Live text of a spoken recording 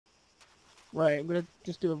Right, I'm gonna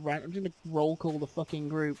just do I'm just gonna roll call the fucking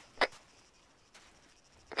group.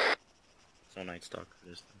 So Night Stalker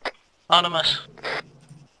this time. Animus.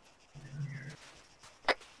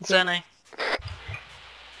 Zenny.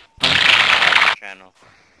 Channel.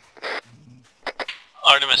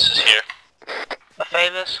 Artemis is here.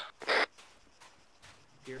 Afavis.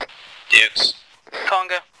 Here. Dukes.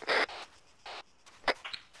 Conga.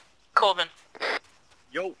 Corbin.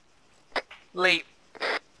 Yo! Lee.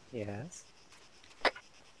 Yes.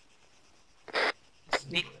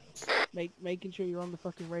 Making sure you're on the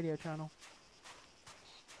fucking radio channel.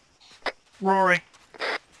 Rory.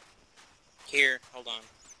 Here, hold on.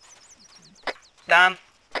 Dan.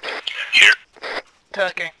 Here.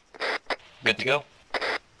 Turkey. Good to go.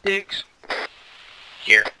 Dukes.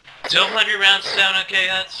 Here. 200 rounds sound okay,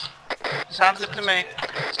 guys? Sounds good to me.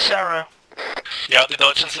 Sarah. Ja, die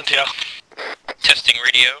Deutschen sind hier. Testing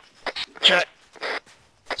radio. Check.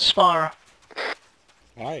 Spara.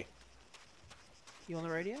 Hi. You on the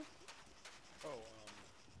radio? Oh,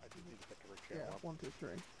 I do need to pick a Yeah, channel up. 1, 2, 3.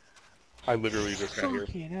 I literally just got here.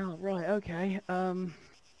 Fucking hell, right, okay, Are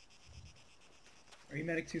you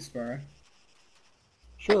Medic 2 Spara?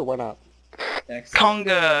 Sure, why not? Excellent.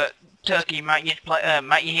 Conga, Turkey, Matt your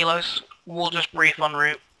helos. We'll just brief en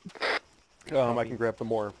route. I can grab some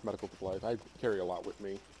more medical supplies. I carry a lot with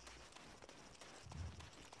me.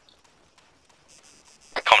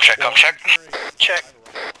 Com check. Check.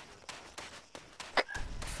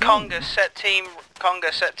 Conga set team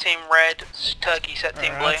red, Turkey set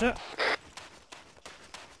team blue.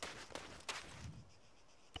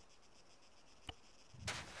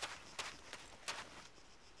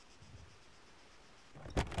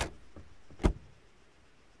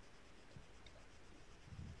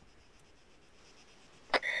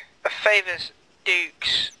 Favors,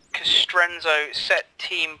 Dukes, Castrenzo, set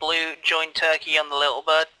team blue, join Turkey on the Little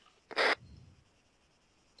Bird.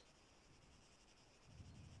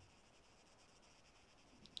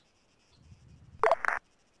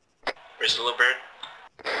 Where's the Little Bird?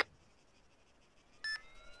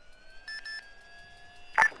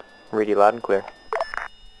 Read you loud and clear.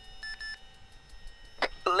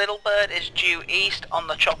 Little Bird is due east on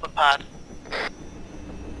the chopper pad.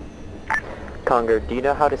 Conger, do you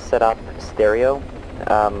know how to set up stereo?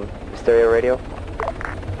 Stereo radio?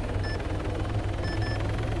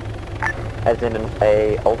 As in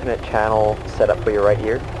a alternate channel set up for your right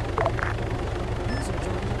ear?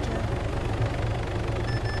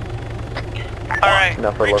 Alright,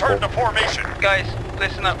 No, for local. return to formation. Guys,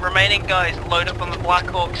 listen up. Remaining guys, load up on the Black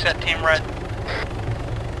Hawk, set team red.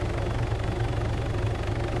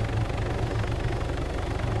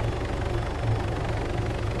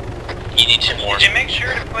 You need some more. Did you make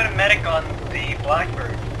sure to put a medic on the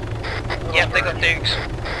Blackbird? Yep, they got Dukes.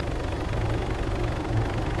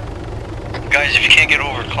 Guys, if you can't get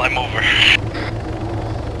over, climb over.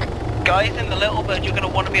 Guys in the Little Bird, you're going to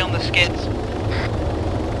want to be on the skids.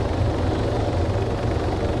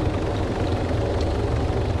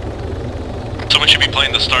 Someone should be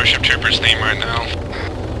playing the Starship Troopers theme right now. Mind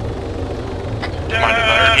if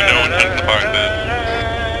I already know what the part is.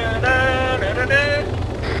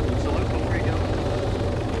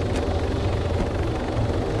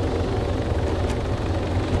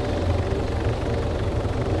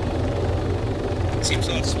 It seems a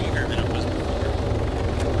lot smoother than it was before.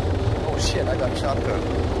 Oh shit, I got shotgun.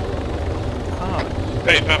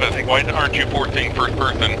 Hey, Bevis, why aren't you forcing first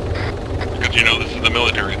person? Because you know this is the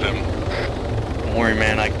military thing. Don't worry,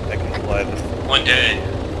 man, I can fly this. One day.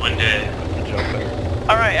 The joke there.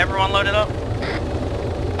 Alright, everyone loaded up.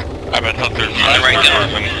 I bet there's Right first there.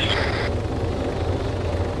 person.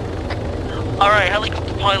 Alright,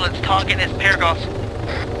 helicopter pilots, target is Pyrgos.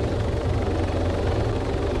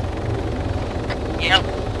 Yep.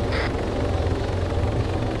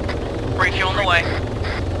 Brief you on the way.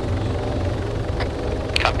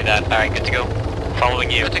 Copy that. Alright, good to go.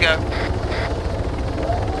 Following you. Good to go.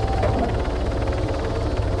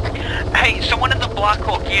 Hey, someone in the Black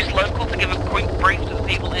Hawk use local to give a quick brief to the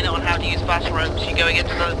people in it on how to use fast ropes. You're going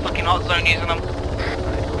into the fucking hot zone using them.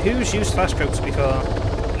 Who's used fast ropes before?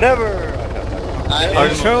 Never!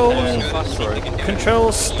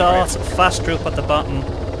 Control start fast rope at the bottom.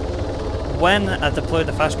 When I deploy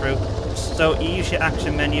the fast rope, so you use your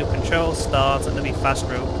action menu, control start, and then be fast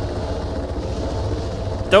rope.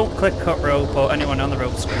 Don't click cut rope or anyone on the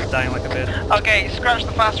rope's going to die in like a bit. Okay, scratch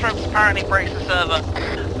the fast ropes, apparently breaks the server.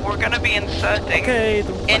 We're going to be inserting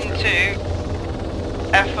into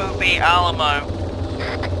FOB Alamo.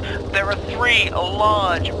 There are 3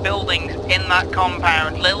 large buildings in that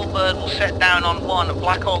compound. Little Bird will set down on one,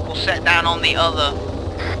 Black Hawk will set down on the other.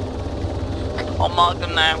 I'll mark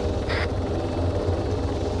them now.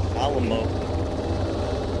 Alamo.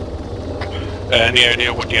 Any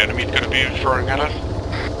idea what the enemy's going to be throwing at us?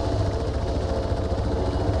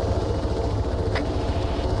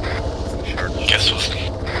 Guess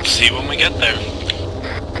we'll see when we get there.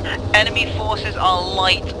 Enemy forces are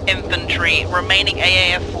light infantry. Remaining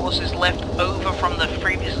AAF forces left over from the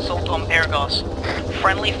previous assault on Pyrgos.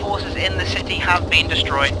 Friendly forces in the city have been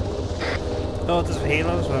destroyed. Oh, there's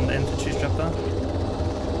helos when the infantry's dropped down.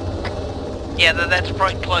 Yeah, that's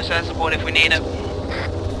right close air support if we need it.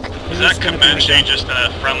 Is that Comanche just a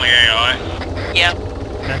friendly AI? Yep.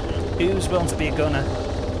 Okay. Who's willing to be a gunner?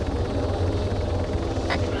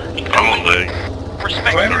 I'm on leg.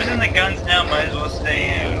 Whoever's in the guns now might as well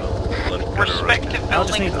stay in. Respective I'll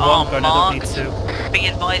just need buildings the are one gun, I don't need marked. two. Be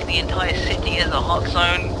advised the entire city is a hot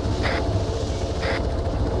zone.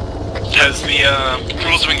 Has the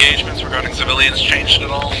rules of engagements regarding civilians changed at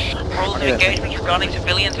all? Rules of engagement regarding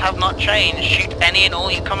civilians have not changed. Shoot any and all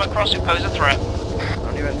you come across who pose a threat. I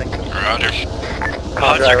don't even think so. Roger.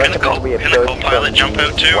 Roger, I recommend we approach from pilot jump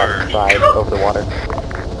out too, or? west side over the water.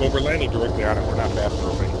 Well, we're landing directly on it. We're not fast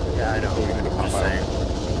moving. Yeah, I know. So we need to pop out.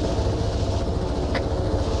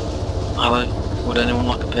 Hello, would anyone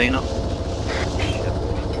like a peanut?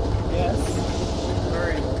 Yes.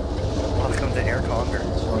 Alright. Welcome to Air Conquer.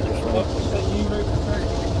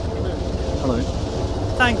 Hello.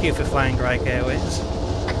 Thank you for flying Reich Airways.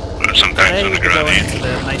 Sometimes Today I'm we'll be going gravity. into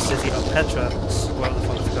the nice city of Petra, whatever the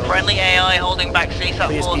fuck it's called. Friendly AI holding back CSAT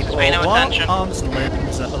Please forces, keep pay no all attention. arms and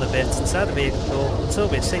limbs and other bits inside the vehicle until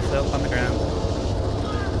we're safely up on the ground.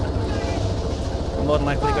 We're more than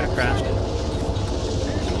likely going to crash.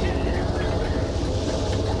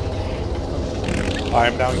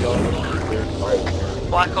 I'm down yellow.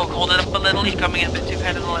 Black Hawk holding up a little, you're coming in a bit too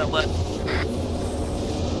head of the little bit.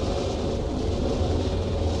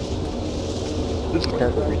 This is the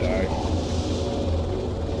part where we die.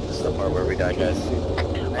 This is the part where we die, guys.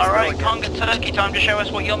 Alright, Conga Turkey, time to show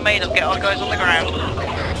us what you're made of. Get our guys on the ground.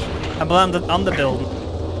 I'm landed on the building.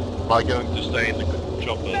 My gun to stay in the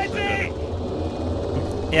chopper.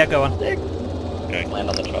 Yeah, go on. Okay. Land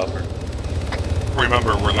on the chopper.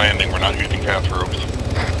 Remember, we're landing, we're not using fast ropes.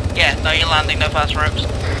 Yeah, no, you're landing, no fast ropes.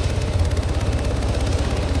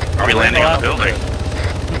 Are we landing on the building?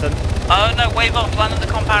 Oh no, wave off, land on the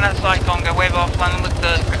compound outside, Conga. Wave off, land on the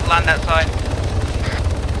land outside.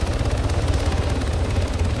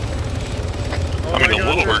 I mean, the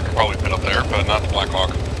Littlebird could probably fit up there, but not the Black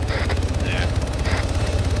Hawk. Yeah.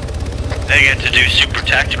 They get to do super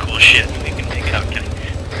tactical shit and we can take out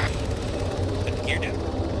Put the gear down.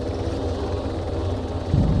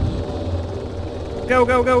 Go,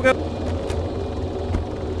 go, go, go!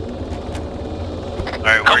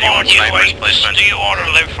 Alright, where do you want snipers placement? Do you want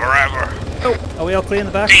to live forever? Oh, are we all clear in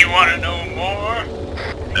the back? Do you want to know more?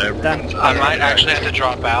 Dan. I might actually have to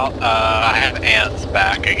drop out. I have ants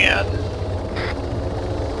back again.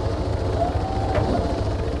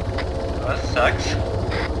 That sucks.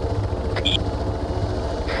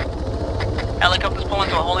 Helicopters pull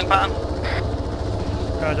into a holding pattern.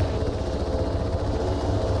 Roger.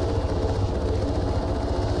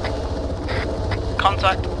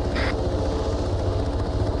 Contact.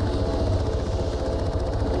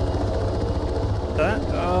 That?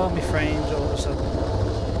 Oh, my frames all of a sudden.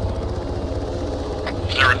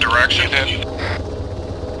 Is there a direction?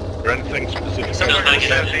 Or anything specific? Somewhere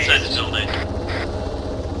inside the building.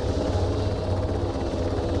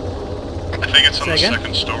 I think it's on Say the again?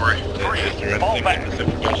 second story. Is there anything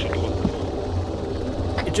specific I should look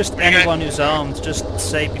for? Just anyone who's armed, just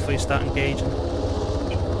say before you start engaging.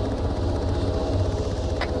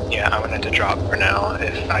 Yeah, I'm gonna have to drop for now.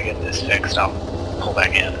 If I get this fixed, I'll pull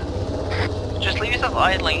back in. Just leave yourself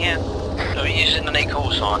idling here. Are we using any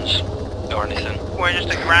call signs or anything? We're just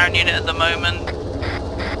a ground unit at the moment.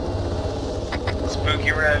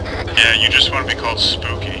 Spooky Red. Yeah, you just want to be called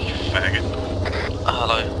Spooky, you faggot.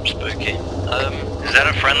 Hello, Spooky. Is that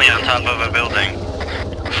a friendly on top of a building?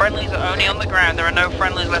 Friendlies are only on the ground. There are no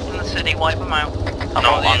friendlies left in the city. Wipe them out.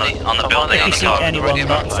 No, on the building If on you the see top. anyone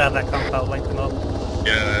not inside that compound, link them up.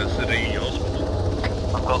 Yeah, city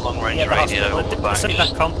hospital. I've got long range Yeah, the radio hospital, on the back. except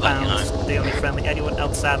that compound's the only friendly. Anyone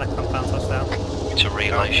outside that compound's hostile. It's a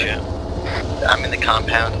relay ship. I'm in the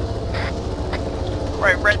compound.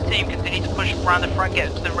 Right, red team, continue to push around the front.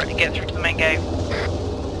 Get through to the main gate.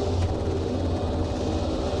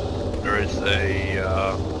 There is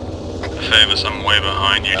a famous, I'm way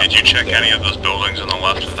behind you. Did you check any of those buildings on the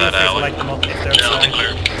left of that Feel free to alley? like them up if they're Building outside.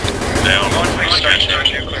 clear. Down.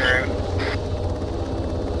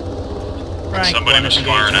 Right, Somebody one was is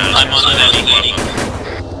firing engaging. at us. I'm on with an a weapon.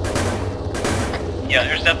 Yeah,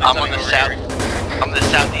 there's definitely I'm on the south. I'm in the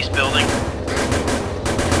southeast building.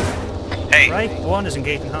 Hey. Right, 1 is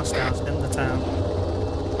engaging hostiles in the town.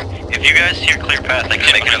 If you guys see a clear path, I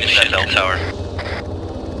can make it up to that bell tower.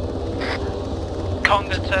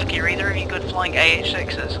 Conga, Turkey, are either of you good flying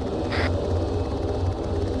AH-6s?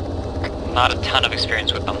 Not a ton of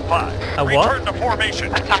experience with them. A what? Return to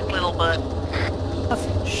formation. Attack Little Bird.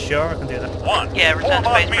 Sure, I can do that. 1. Yeah, return to Form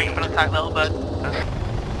on base, me. bring up an attack Little Bird.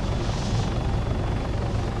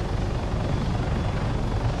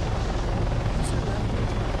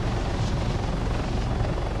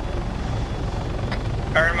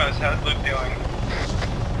 Armos, how's Luke doing?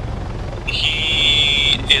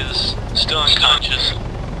 He is still unconscious,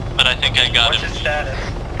 but I think I got What's his him. status?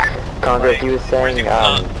 Congress, he was saying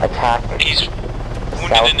attack He's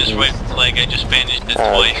wounded in his right southeast leg. I just bandaged it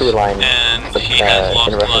twice, true line and with, he has lost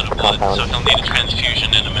in a lot reference of to blood, compound. so he'll need a transfusion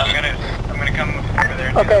in a minute. I'm gonna come over there.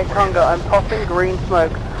 And Okay, Conga, I'm popping green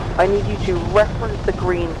smoke. I need you to reference the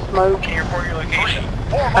green smoke Can you report your location?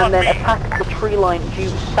 and then attack the tree line due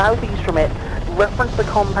southeast from it. Reference the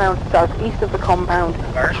compound southeast of the compound.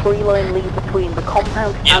 A tree line leads between the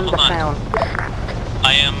compound Yeah, and the hold on. town.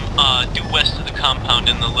 I am due west of the compound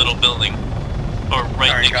in the little building, or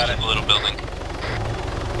right next to the little building.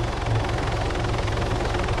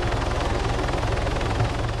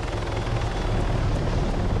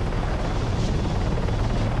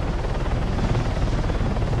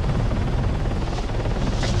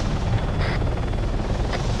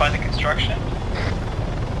 By the construction?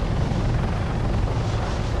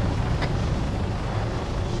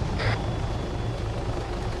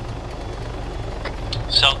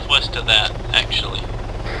 Southwest of that, actually.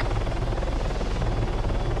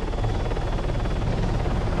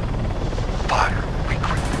 Fire.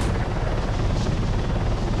 Recruit.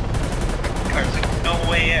 There's no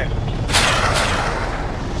way in.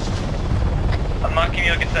 I'm not gonna be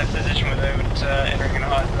able to get to that position without entering in a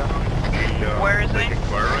hot zone. Where is he?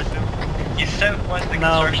 Fire right now. He's southwest of the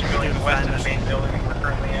No, construction building, you're west fine, of the main building we're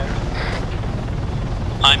currently in.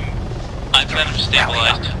 I've got him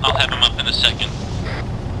stabilized. I'll have him up in a second.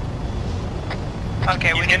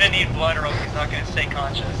 Okay, He's gonna need blood or else he's not gonna stay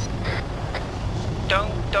conscious.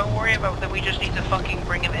 Don't worry about that, we just need to fucking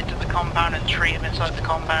bring him into the compound and treat him inside the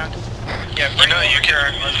compound. Yeah, You bring know, him you over here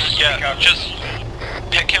can, and let's just yeah, take cover. just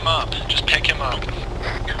pick him up. Just pick him up.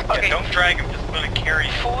 Okay. Yeah, don't drag him, just let him carry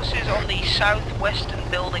him. Forces on the southwestern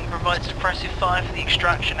building provide suppressive fire for the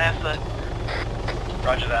extraction effort.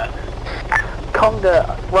 Roger that.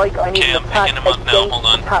 Conga, right, I need Okay, an I'm attack picking him up now, hold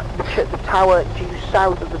on. the tower due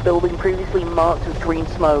south of the building previously marked with green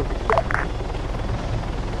smoke.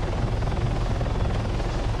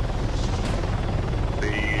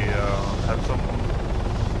 They have some.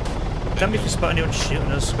 Tell me if you spot anyone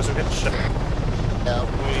shooting us, because we're getting shot.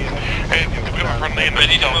 Hey, do we have a friendly in the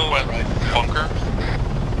southwest bunker?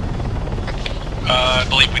 I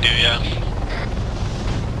believe we do, yeah.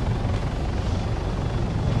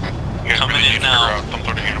 You guys Coming really in need to now. figure out some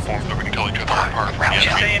sort of uniform so we can tell each other apart from the Just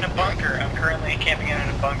enemy. stay in a bunker. I'm currently camping in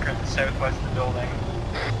a bunker in the southwest of the building.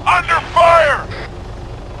 Under fire!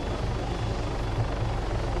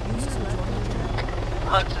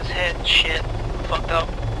 Hudson's hit, shit, fucked up.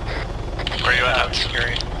 Where are you at? That's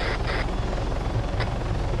scary.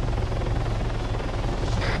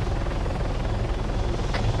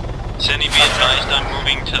 Cindy, be advised I'm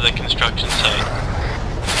moving to the construction site.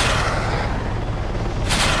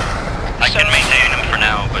 I can maintain him for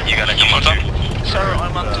now, but you gotta come up. So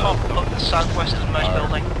I'm on top of the southwesternmost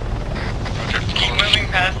building. Keep moving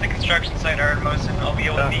past the construction site, Armos, and I'll be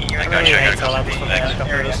able to meet you I in got you, I the got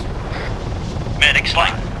you. area. Medics,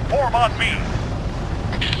 fine. Form on me!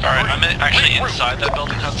 Alright, I'm actually inside that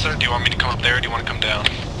building, Hudson. Do you want me to come up there, or do you want to come down?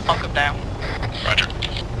 I'll come down. Roger.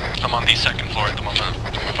 I'm on the second floor at the moment.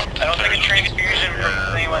 I don't think a transfusion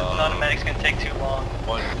from anyone not a medic's gonna take too long.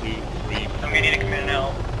 1, 2, 3. I'm gonna need to come in and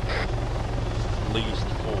help. Least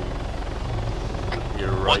full.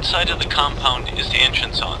 You're right. What side of the compound is the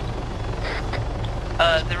entrance on?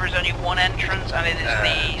 There is only one entrance, and it is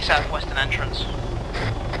the southwestern entrance.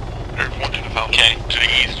 There's one to the south. Okay. To the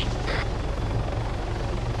east.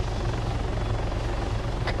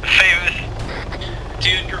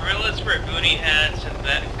 Dude, gorillas wear booty hats and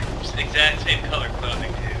that exact same color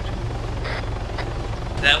clothing, dude.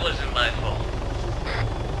 That wasn't my fault.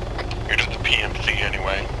 You're just a PMC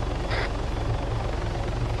anyway.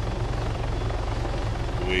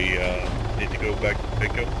 We need to go back to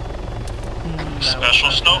pickup. Special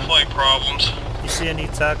snowflake problems. You see any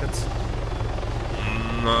targets?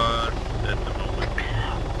 Not at the moment.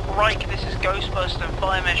 Reich, this is Ghostbuster and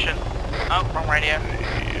Fire Mission. Oh, wrong radio.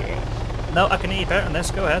 Yeah. No, I can hear you better than this,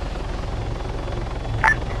 go ahead.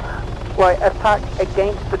 Right, attack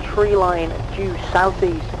against the tree line due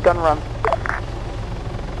southeast, gun run.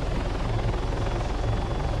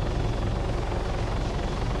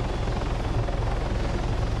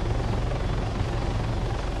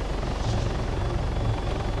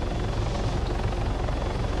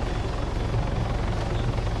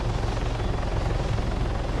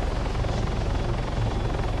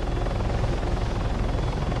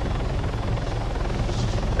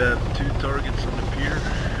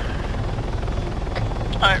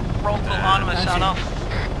 Alright, roll call ARMA, sign off.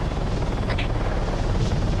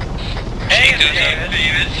 Hey, David.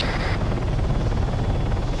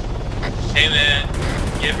 Hey, man.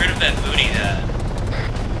 Get rid of that booty hat.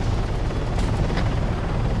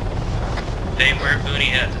 They wear booty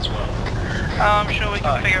hats as well. I'm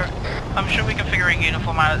sure we can figure a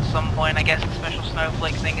uniform out at some point. I guess the special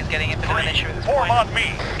snowflake thing is getting a bit of an issue at this point. on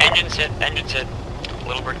me! Engines hit.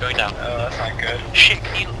 Little bird going down. Oh, that's not good. Shit,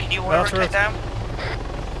 can you rotate down?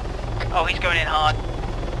 Oh, he's going in hard.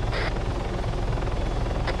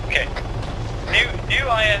 Okay. New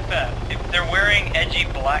IFF. If they're wearing edgy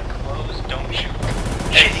black clothes, don't shoot them.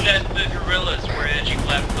 They said the gorillas wear edgy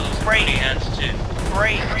black clothes and booty hats too.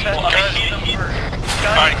 Great.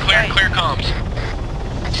 Alright, clear comms.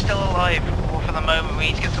 He's still alive. Well, for the moment, we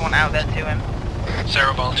need to get someone out there to him.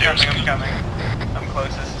 Sarah volunteers. I'm coming. I'm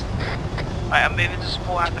closest. Alright, I'm moving to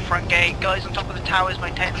support out the front gate. Guys on top of the towers,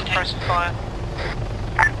 maintain suppressive fire.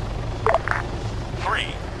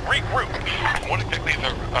 3, regroup. What exactly is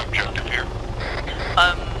our objective here?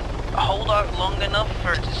 Hold out long enough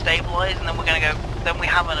for it to stabilize, and then we're gonna go. Then we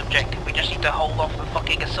have an objective. We just need to hold off the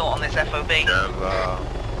fucking assault on this FOB. Are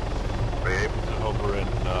you able to hover and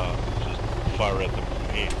just fire at them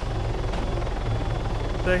from here?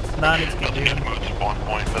 Perfect. Now I need to keep leaving. Move to spawn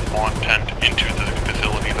point, the spawn tent into the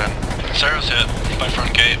facility then. Sarah's hit by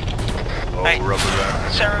front gate. Oh, hey, rubber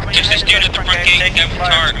there. Sarah, when Just this dude at the front gate, take him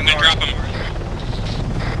hard, I'm gonna drop him.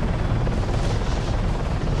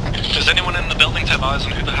 Does anyone in the buildings have eyes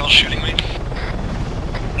on who the hell's shooting me?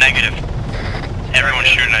 Negative. Everyone's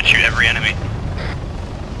shooting at you, every enemy.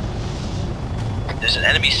 There's an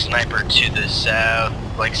enemy sniper to the south,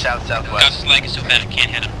 like south-southwest. Gus' leg is so bad I can't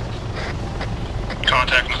hit him.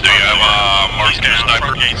 Contact with the marked down,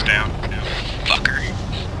 sniper. Gates down. Fucker.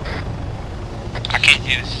 I can't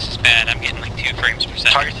do this is bad. I'm getting like 2 frames per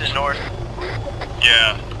second. Target to the north.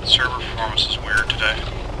 Yeah, the server performance is weird today.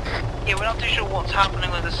 Yeah, we're not too sure what's happening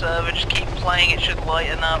with the server. Just keep playing, it should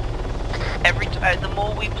lighten up. The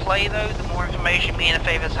more we play though, the more information me and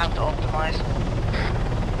Favors have to optimize.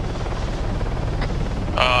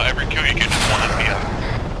 Every kill you get is 1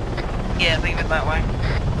 FBI. Yeah, think of it that way.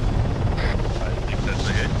 I think that's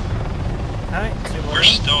a hit. Alright, We're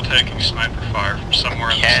still taking sniper fire from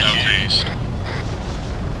somewhere in the southeast.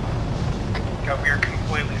 God, we are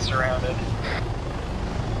completely surrounded.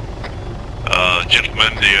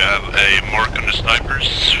 Gentlemen, do you have a mark on the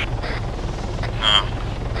snipers? No.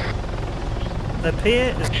 the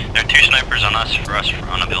pier is... There are 2 snipers on us, for us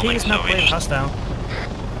on a building, Pier's so not we playing just... hostile.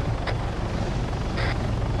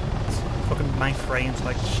 Fucking my frame's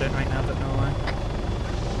like shit right now, don't know why.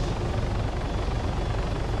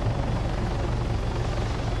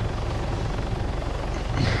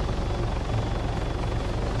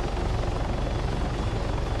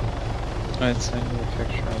 I sent you a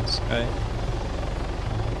picture on Skype.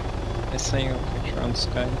 I sent you a picture on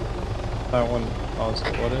Skype. That one paused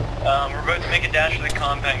it, what if? We're about to make a dash for the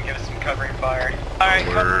compound and give us some covering fire. Alright,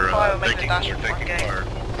 covering fire, we're making a dash for the front gate.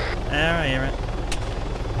 Alright, hear it.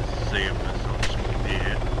 See if there's something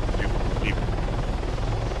here.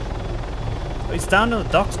 It's down to the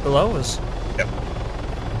docks below us. Yep.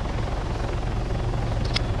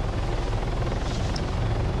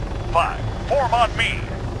 Form on me!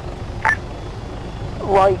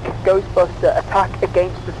 Like Ghostbuster, attack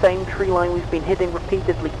against the same tree line we've been hitting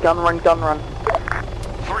repeatedly. Gun run, gun run.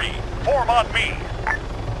 3, form on me!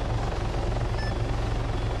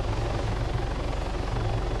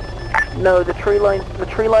 No, the tree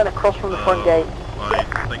line across from the front gate. I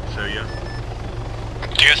think so, yeah.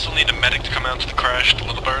 Do you guys still need a medic to come out to the crash, the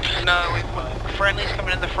little bird? No, friendly's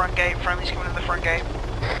coming in the front gate, friendly's coming in the front gate.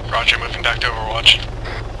 Roger, moving back to Overwatch.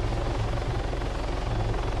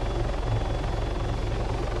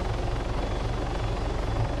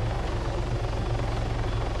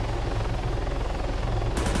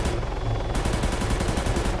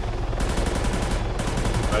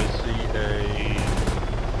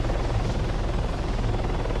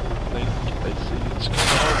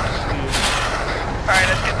 Alright,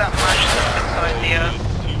 let's get that match inside the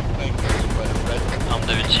I'm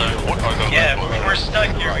doing so. Yeah, if we're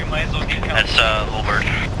stuck here, we might as well get That's Little Bird.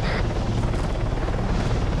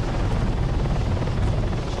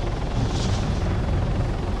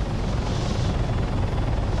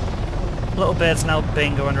 Little Bird's now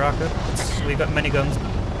bingo and rocket. We've got many guns.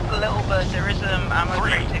 Little Bird, there is ammo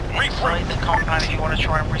crate inside the compound if you want to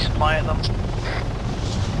try and resupply at them.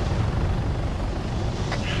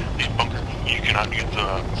 These bunkers, you cannot get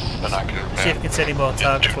the binocular. See if you can see any more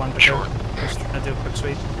targets one Sure. Just gonna do a quick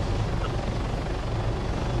sweep.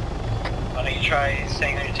 Why don't you try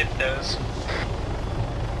staying on your tiptoes?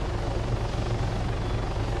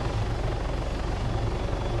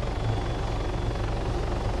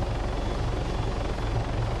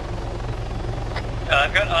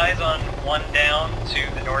 I've got eyes on one down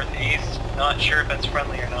to the northeast. Not sure if that's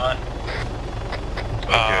friendly or not.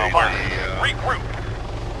 Okay, regroup.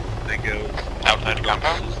 they go outside the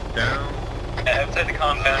compound? Down. Outside the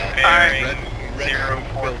compound, bearing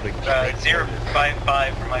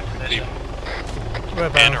 055 from my position.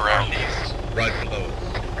 And around. Northeast. Right below.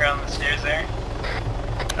 Around the stairs there.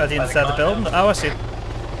 Are they inside the building? Oh, I see.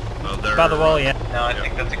 By the wall, yeah. No, I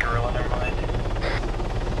think that's a gorilla, never mind.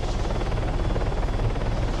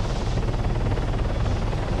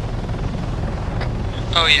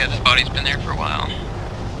 Oh yeah, this body's been there for a while.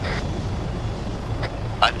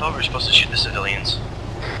 I thought we were supposed to shoot the civilians.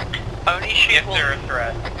 Only shoot If they're a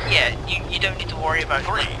threat. Yeah, you don't need to worry about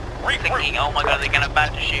thinking, oh my god, they're gonna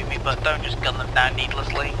about to shoot me, but don't just gun them down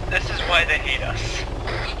needlessly. This is why they hate us.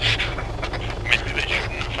 Maybe they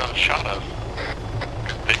shouldn't have shot us.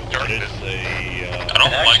 They started I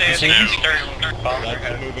don't like this new... That's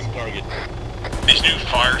a moving target. These new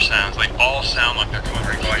fire sounds, they all sound like they're coming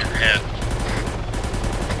right by your head.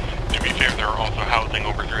 To be fair, they're also housing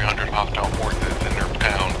over 300 hostile forces in their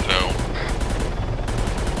town, so...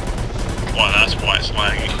 Well, that's why it's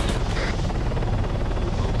lagging.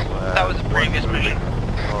 That was a previous mission.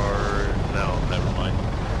 Or... no, never mind.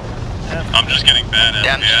 I'm just getting bad at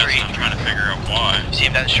Down the FPS street. and I'm trying to figure out why. See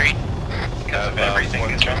him down the street? Because of everything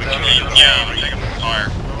that's going on. Yeah, I'm taking fire.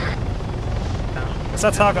 Is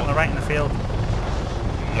that target on the right in the field?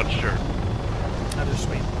 Not sure. That is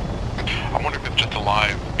sweet. I wonder if it's just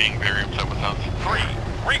alive being very upset with us.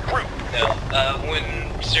 Regroup. No, when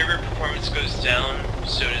server performance goes down,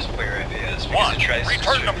 so does player FPS, because it tries to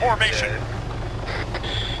return to formation.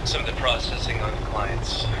 Some of the processing on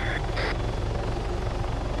clients.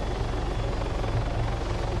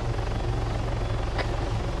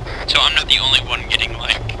 So I'm not the only one getting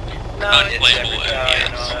like unplayable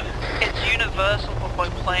FPS. It's universal, but by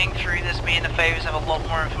playing through this, me and the favors have a lot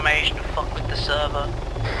more information to fuck with the server.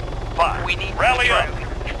 We need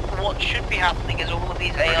what should be happening is all of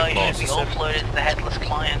these AI should be uploaded to the headless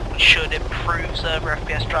client, which should improve server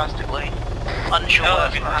FPS drastically. Unsure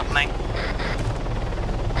what's happening.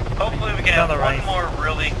 Hopefully we can have one more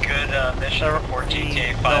really good mission before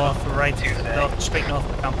GTA 5 north, right, Tuesday. straight north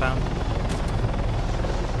of the compound.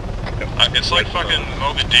 It's like fucking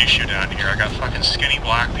Mogadishu down here. I got fucking skinny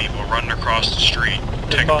black people running across the street,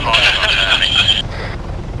 taking pot shots at me.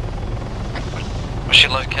 What's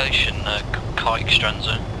your location, Kite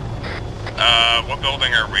Stranza? What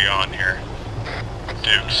building are we on here?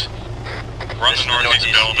 Dukes. We're on the northeast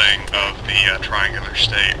building of the Triangular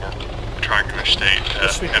State,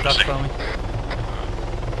 MC.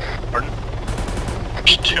 Pardon?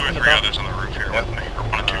 There's 2 or 3 others on the roof here with me, or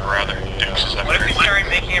 1 or 2 rather. Dukes is up What if we there. start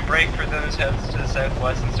making a break for those heads to the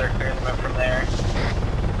southwest and start clearing them up from there?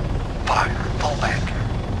 5, fall back.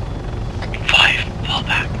 5, fall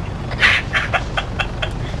back.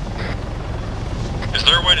 Is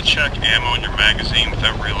there a way to check ammo in your magazine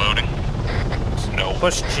without reloading? No.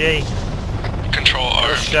 Push G. Control R.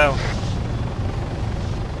 Push show.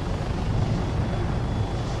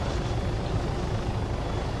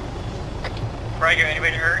 Rigo,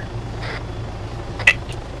 anybody hurt?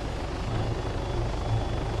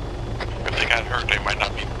 If they got hurt, they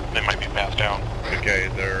might be passed out. Okay,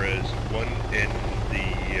 there is one in the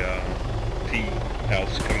T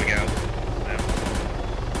house coming out now.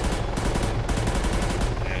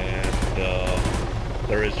 And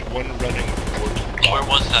there is one running towards the Where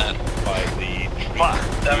was that? by the tree.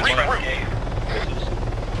 That was front gate.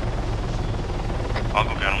 I'll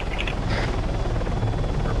go down.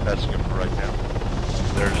 We're passing him right now.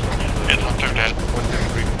 There's It's up there dead. 1, 2,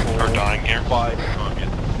 3, 4, Or dying here. 5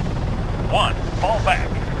 targets. 1, fall back.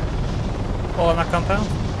 All on that compound?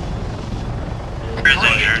 Who's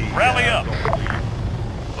injured? Rally up.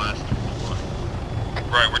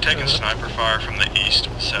 Right, we're taking sniper fire from the east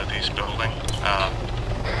of the southeast building.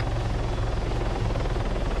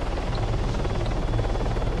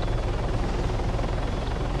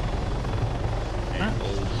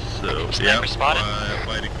 Also, Sniper spotted.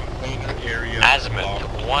 by the container area. Azimuth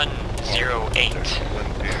 108. 1, 2,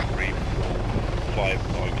 3, 4,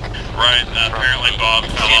 5 targets. Right, apparently Bob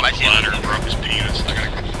fell off the ladder and broke his penis. I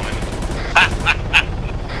gotta go find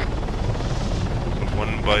him.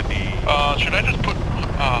 One by the... Should I just put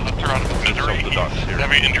Hunter out of his misery? The docks here. He's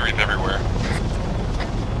having injuries everywhere.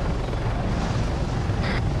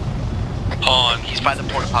 He's by the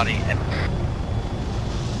porta potty.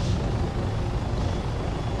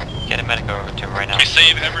 Get a medic over to him right now. We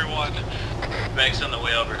save everyone. Meg's on the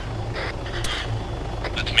way over.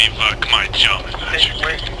 Let me fuck my jump. We're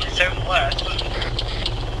southwest.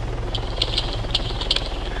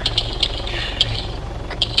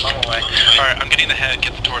 I'm away. Alright, I'm getting Lady in the head,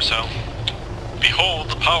 get the torso. Behold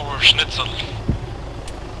the power of Schnitzel.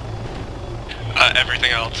 Everything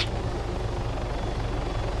else.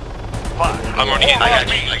 I'm already in.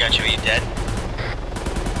 I got you. Are you dead?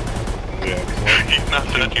 Yeah, He's not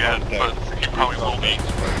dead yet, but he probably will be.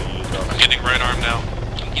 I'm getting right arm now.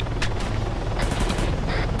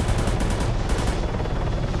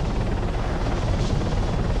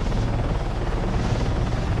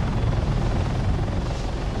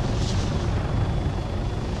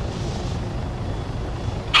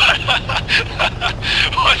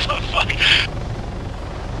 What the fuck?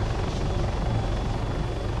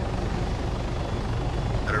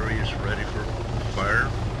 Battery is ready for fire.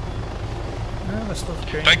 No, that's still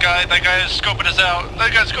green. That guy is scoping us out.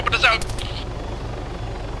 That guy's scoping us out.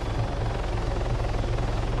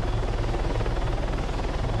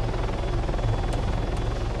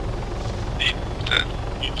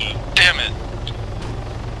 Damn it.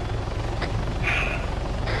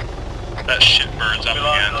 That shit burns up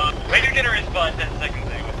again. Wait, you're gonna respawn 10 seconds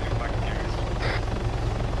in with your fucking cares.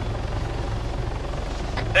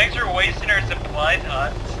 Thanks for wasting our supplies,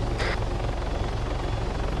 Hans.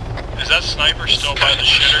 Is that sniper still by the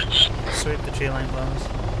shitter? Sweep the G-line bombs.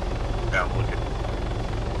 Yeah, I'm looking.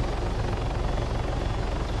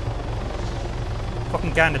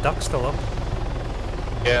 Fucking guy in the dock's still up.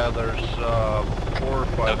 Yeah, there's 4 or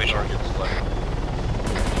 5 targets left.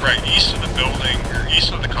 Right, east of the building, or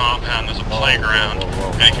east of the compound, there's a playground.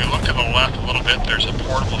 And if you look to the left a little bit, there's a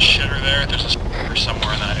portable shitter there. There's a sniper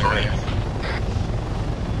somewhere in that area.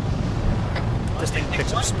 This thing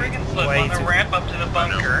picks up speed Slip way on the too. ramp up to the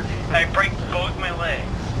bunker, and I break both my legs.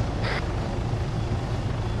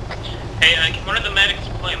 Hey, can one of the medics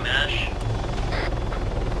deploy MASH?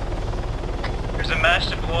 There's a MASH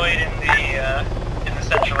deployed in the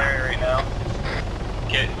central area right now.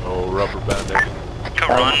 Okay. Oh, rubber banding. Go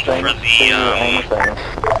run for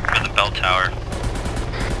the bell tower.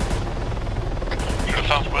 To the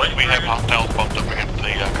southwest, we have hostiles bumped up against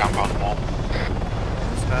the compound wall.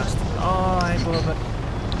 It's fast. Oh, I love it.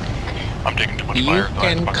 I'm taking too much You fire. so I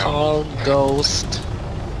have to can fuck out. call Ghost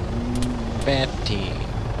Betty.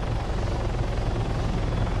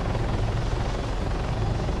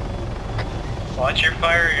 Watch your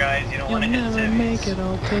fire, guys. You don't want to hit never civvies. make it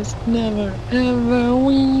all this, never ever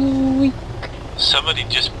wee. Somebody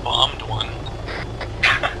just bombed one.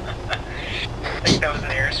 I think that was an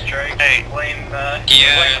airstrike. Hey. Blame Yeah,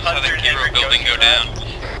 I saw the Hunter's Hero Hendrick building go Ghost down.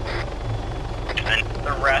 Wrath.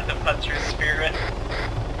 The wrath of Hunter's spirit.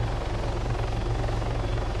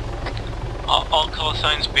 All call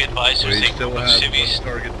signs be advised, there's We a still group of have civvies one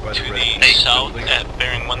target by to the the red south building. at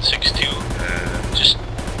bearing 162. And Just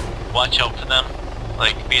watch out for them.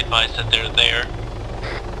 Like, be advised that they're there.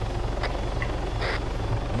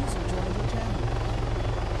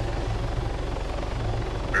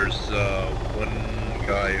 there's one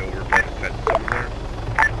guy over by the fence over there.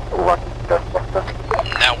 What the?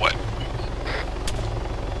 Now what?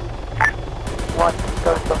 What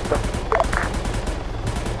the?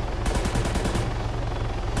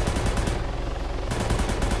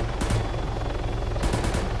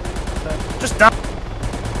 Just die!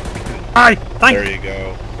 Die! Thank There you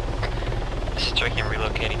go. Striking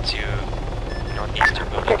relocating to northeastern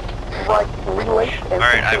building. Okay, right, relay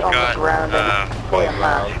Alright, I've on got, the ground and deploy a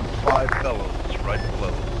MASH. 5 fellows right below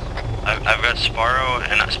us. I've got Sparrow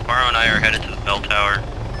and I are headed to the bell tower.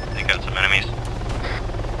 Take out some enemies.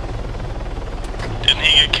 Didn't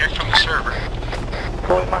he get kicked from the server?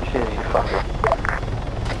 Deploy MASH, you fucker.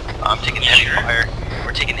 I'm taking heavy fire.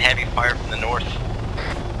 We're taking heavy fire from the north.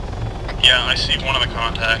 Yeah, I see one of the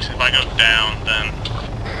contacts. If I go down, then...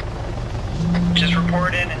 Just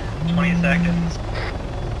report in 20 seconds.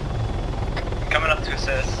 Coming up to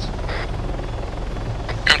assist.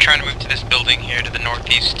 I'm trying to move to this building here to the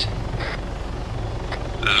northeast.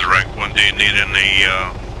 This is rank 1. Do you need any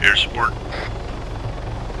air support?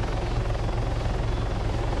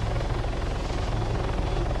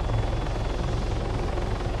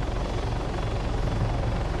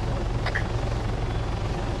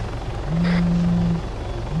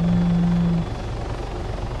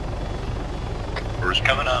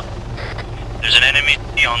 Coming up. There's an enemy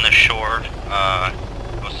on the shore,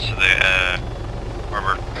 close to the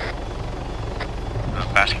harbor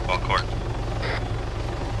basketball court.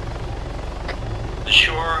 The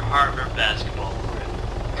Shore Harbor basketball court.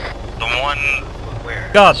 The one Where?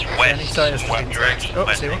 God! west, Sorry, it's west direction. Oh,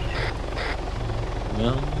 west. see one?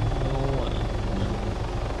 No.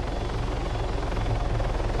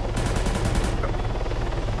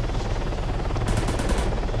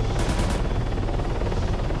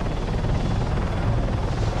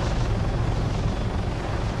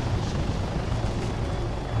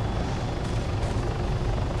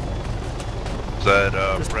 Is that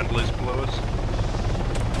friendlies below us?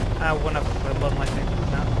 One of them, I think.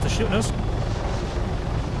 No, they're shooting us.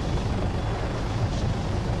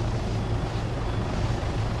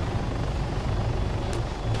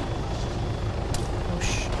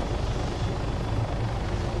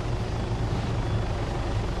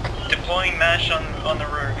 Deploying MASH on the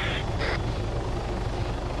roof.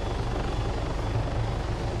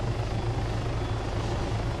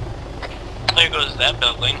 There goes that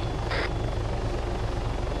building.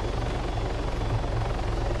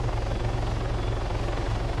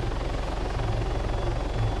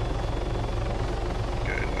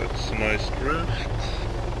 Okay, that's a nice drift.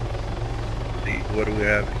 What do we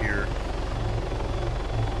have here?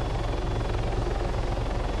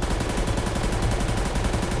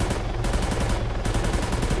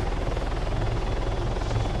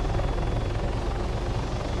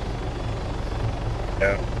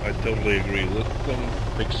 Yeah, I totally agree. This thing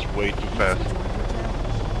picks way too fast.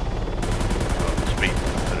 Speed.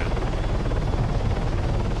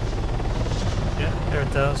 Yeah, there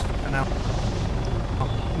it does. For now.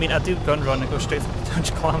 I mean, I do gun run and go straight for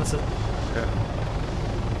 200 kilometers. Yeah.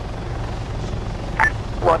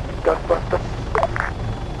 One, Ghostbuster.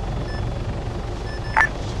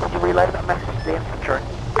 Did you relay that message to the infantry?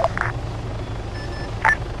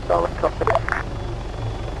 Solid copy.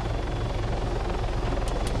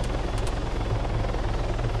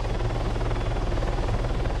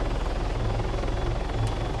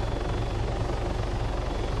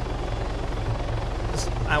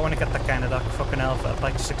 I want to get that kind of dark fucking elf at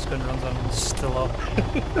like 6 gun runs on and still up.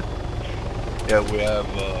 Yeah, we have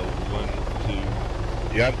 1,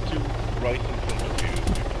 2. You have 2 right in front of you.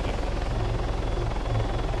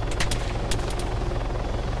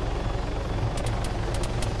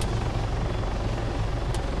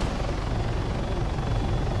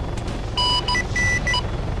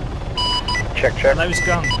 Check, check. Now he's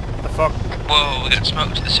gone. The fuck? Whoa, we got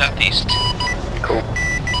smoke to the southeast. Cool.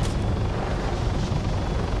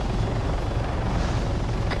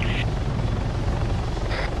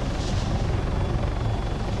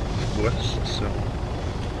 West, so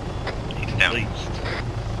He's down. east.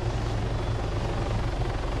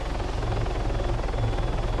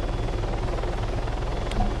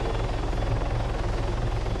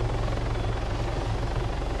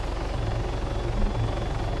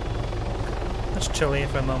 Let's chill here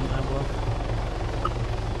for a moment, I will.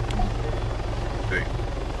 Okay.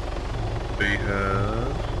 We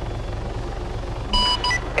have...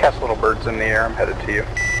 Cast little birds in the air, I'm headed to you.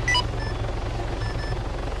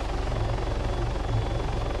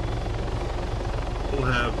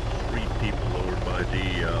 We'll have 3 people over by the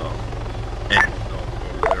end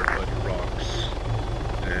over there by the rocks.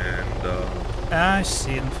 And I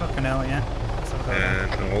see them, fucking hell, yeah.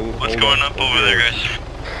 What's going up over there, guys?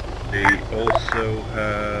 They also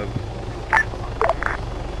have...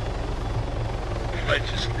 I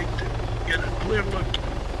just need to get a clear look.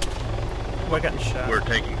 We're getting shot. We're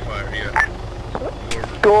taking fire, yeah.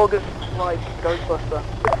 Gorgon, right, Ghostbuster.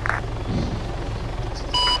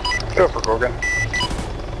 Go for Gorgon.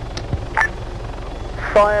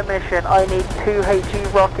 Fire mission, I need 2 HE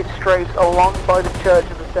rocket strafes alongside the church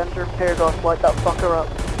in the center of Pyrgos. Light that fucker up.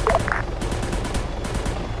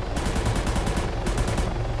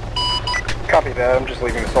 Copy that, I'm just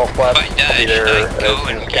leaving this all flat. If I die, I'll be there should I go as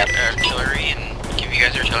soon and as get can. artillery and give you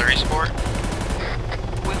guys artillery support?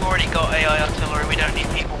 We've already got AI artillery, we don't need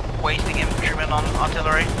people wasting infantrymen on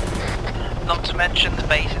artillery. Not to mention the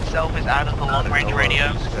base itself is out of the long range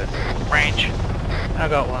radio range. I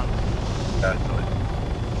got one.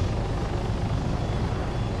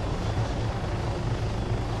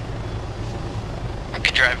 I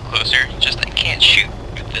could drive closer, just I can't shoot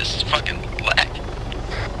with this fucking lag.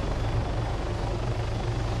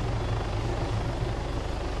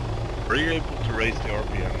 Are you able to raise the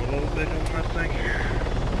RPM a little bit on that thing?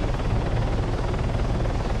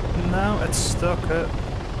 No, it's stuck at,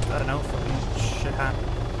 I don't know, fucking shit hat.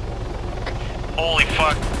 Holy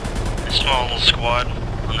fuck. A small little squad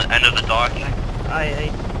on the end of the dock.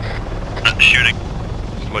 Shooting.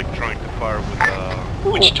 It's like trying to fire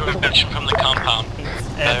with Which direction from the compound?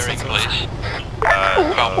 Firing, please.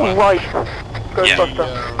 Right, Ghostbuster.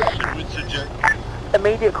 should we suggest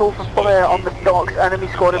Immediate call for fire on the docks, enemy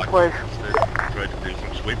squad in place. try to do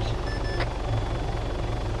some sweeps?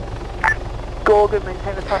 Gorgon,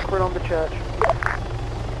 maintain attack run on the church.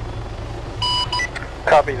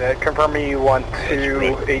 Copy that. Confirm me you want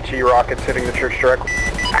 2 HE rockets hitting the church directly.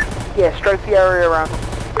 Yeah, strafe the area around them.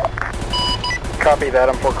 Copy that,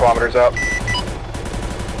 I'm 4 kilometers out.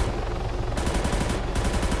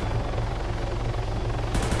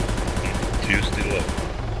 Two still up.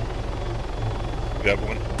 Got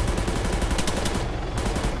one.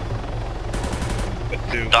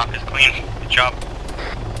 Got two. Dock is clean. Good job.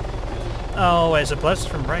 Oh, it's a blast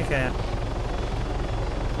from breakout.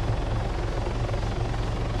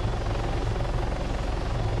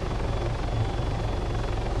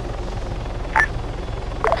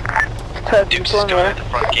 Dukes is going at the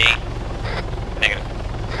front gate. Negative.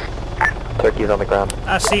 Turkey's on the ground.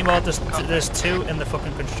 I see more. There's two in the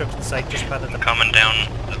fucking construction site just by the... Coming down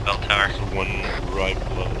the bell tower. There's one right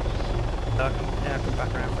below us. Yeah, I'll come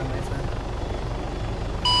back around for a minute then.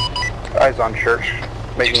 Eyes on church.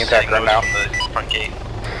 Making attack right now. The front gate.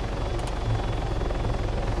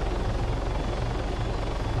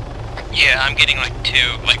 Yeah, I'm getting like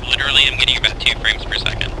literally I'm getting about 2 frames per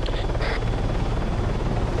second.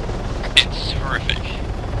 It's horrific.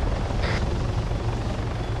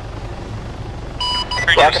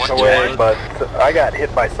 Rockets away, but I got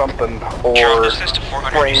hit by something, or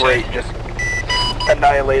frame rate just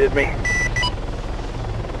annihilated me.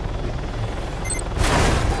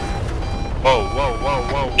 Whoa.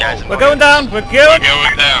 Guys, we're going down! We're going! We're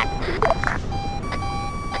going down.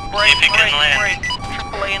 Break,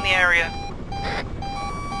 AAA in the area.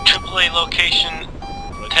 AAA location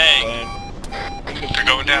tag. They're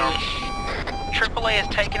going down. AAA has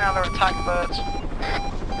taken out their attack birds.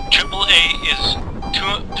 AAA is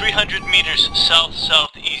 300 meters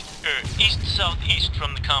south-southeast, east-southeast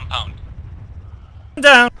from the compound.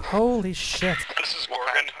 Down! Holy shit. This is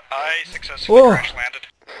Morgan. I successfully crash landed.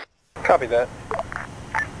 Copy that.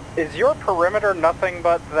 Is your perimeter nothing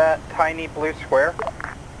but that tiny blue square?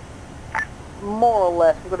 More or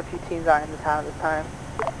less. We've got a few teams out in the town at this time.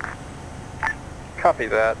 Copy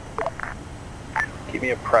that. Keep me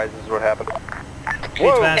apprised as what happened.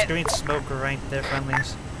 Whoa! Green smoke right there,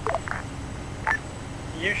 friendlies.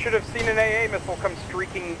 You should have seen an AA missile come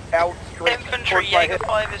streaking out straight Infantry, towards my Jaeger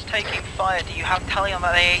 5 is taking fire. Do you have tally on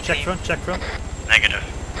that AA team? Check front. Negative.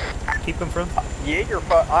 Keep them front. Jaeger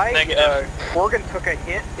 5, Gorgon took a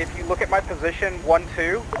hit. If you look at my position,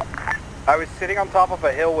 1-2, I was sitting on top of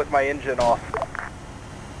a hill with my engine off.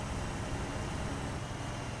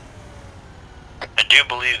 I do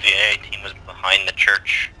believe the AA team was behind the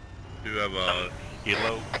church. Do you have a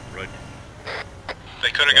kilo? Right. They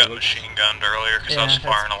could have got machine gunned earlier because I was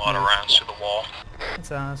firing a lot of rounds through the wall.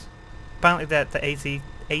 It's ours. Apparently the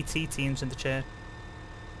AT team's in the chair.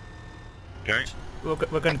 Okay. We're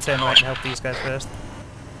going to turn right and help these guys first.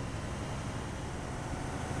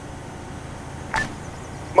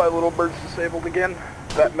 My little bird's disabled again.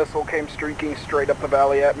 That missile came streaking straight up the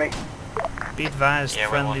valley at me. Be advised,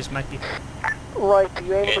 friendlies might be... Right, are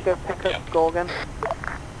you able to go pick up Gorgon?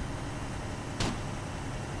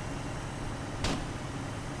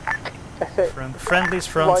 Friendlies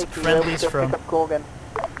front, friendlies front. Pick up Gorgon.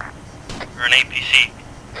 We're an APC.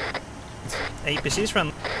 APC's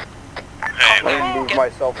front. Let me move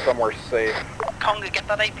myself somewhere safe. Conga, get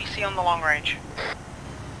that APC on the long range.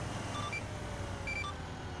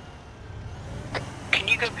 Can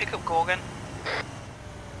you go pick up Gorgon?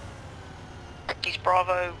 He's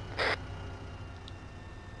Bravo.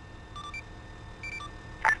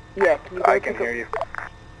 Yeah, can you go I can hear you.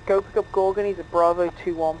 Go pick up Gorgon, he's at Bravo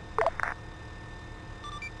 2-1.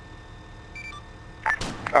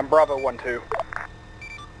 I'm Bravo 1-2.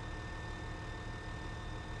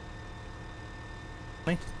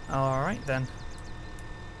 Alright then.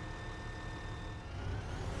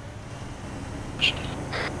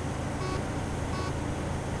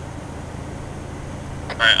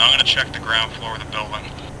 Alright, I'm gonna check the ground floor of the building.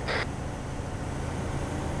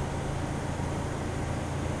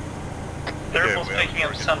 They're both picking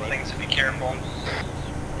up something, so be careful.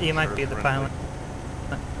 You might be the pilot.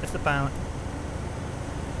 It's the pilot.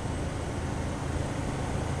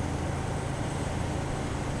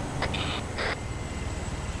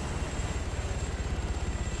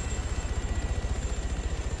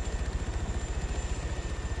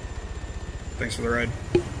 Thanks for the ride.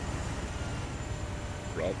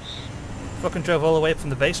 Props. Fucking drove all the way up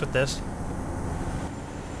from the base with this.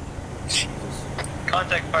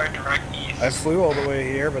 Contact fire direct east. I flew all the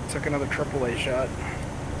way here, but took another AAA shot.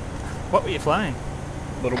 What were you flying?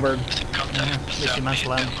 Little Bird. At least you managed to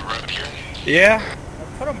land. Yeah. I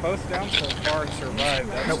put them both down so far and survived.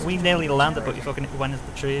 No, we nearly landed, but you fucking went into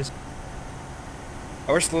the trees.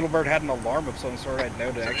 I wish Little Bird had an alarm of some sort I'd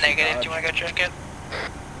know to actually Negative, dodge. do you want to go check it?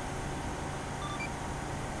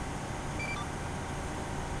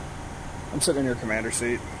 I'm sitting in your commander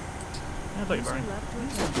seat. I thought you were.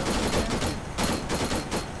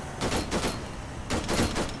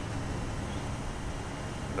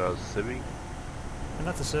 Civvy? And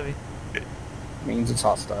that's a civvy. Means it's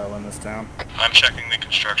hostile in this town. I'm checking the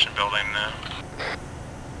construction building now.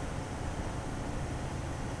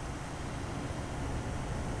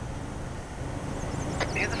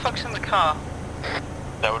 Who the fuck's in the car?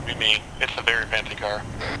 That would be me. It's a very fancy car.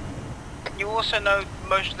 You also know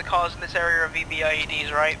most of the cars in this area are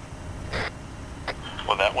VBIEDs, right?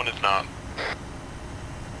 Well, that one is not.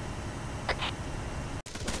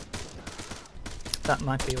 That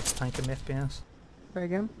might be what's tanking the FPS. Say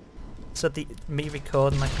again? So me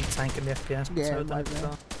recording might be tanking the FPS. Yeah, so it might be.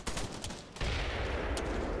 so.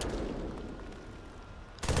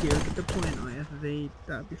 Yeah, look at the point IFV,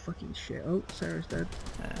 that'd be fucking shit. Oh, Sarah's dead.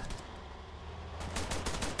 Yeah.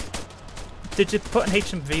 Did you put an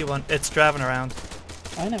HMV one? It's driving around.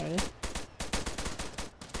 I know it is.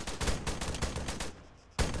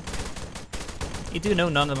 You do know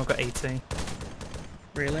none of them have got 18.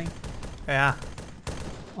 Really? Yeah.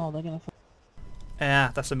 Oh, they're gonna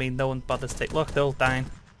Yeah, that's what I mean, no one bothers to take. Look, they're all dying.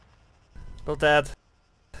 They're all dead.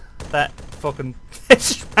 That fucking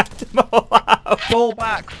smacked them all out. Fall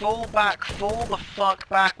back, fall back, fall the fuck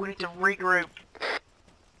back, we need to regroup.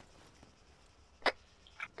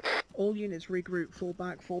 All units regroup, fall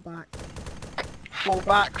back, fall back. Fall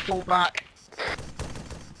back, fall back.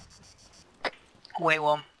 Wait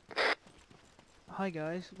one. Hi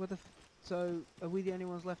guys, so are we the only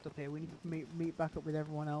ones left up here? We need to meet back up with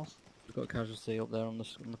everyone else. We've got a casualty up there on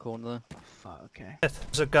the corner there. Oh, fuck, okay.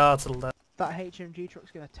 There's a guard to the left. That HMG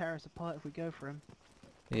truck's gonna tear us apart if we go for him.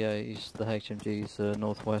 Yeah, he's the HMG's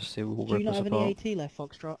northwest, he will Do you rip not us have apart. any AT left,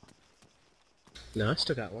 Foxtrot? No, I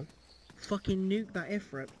still got one. Fucking nuke that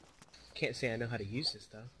IFRIP. Can't say I know how to use this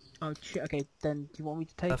though. Oh shit, okay, then do you want me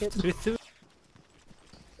to take it? It's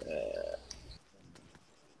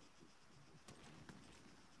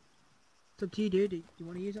up to you, dude. Do you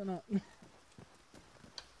want to use it or not? Might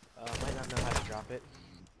not know how to drop it.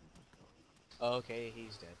 Oh, okay,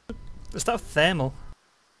 he's dead. Is that thermal?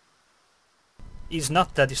 He's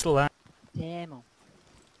not dead, he's still there. Thermal.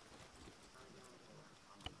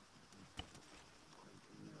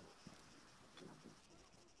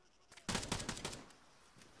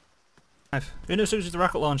 Who knows who's the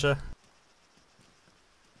rocket launcher?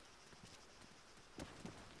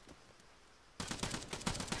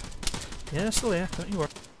 Yeah, still here, don't you worry.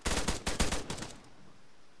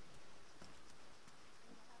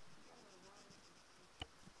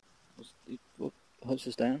 Huts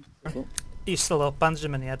is down. Cool. He's still up, bandage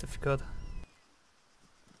him in the head if you could.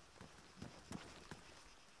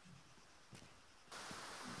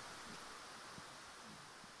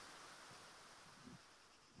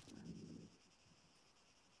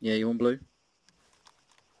 Yeah, you want blue?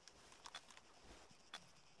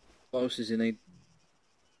 What else does he need?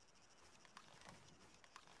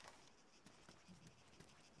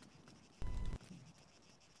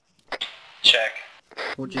 Check.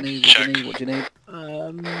 What do you need? What do you need? What do you need?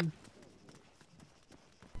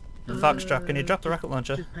 Foxtrot, can you drop the rocket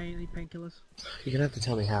launcher? Just painkillers. You're gonna have to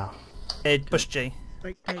tell me how. Push G.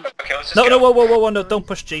 Hey, Okay, let's just No, go. whoa, no, don't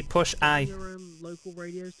push G, push I. Your local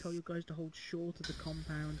radios tell you guys to hold short of the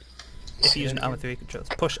compound. If you're using armor 3 controls,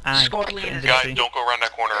 push I. Squad leaders. Guys, don't go around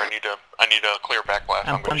that corner. I need a clear backblast.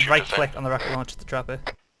 I'm going to And shoot right this thing. click on the rocket launcher to drop it.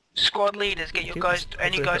 Squad leaders, get your guys,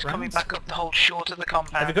 any guys coming back up to hold short of the Have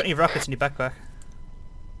compound. you got any rockets in your backpack?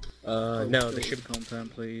 No, they should.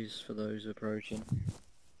 Compound, please, for those approaching.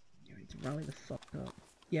 You need to rally the fuck up.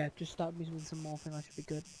 Yeah, just start me with some morphine, I should be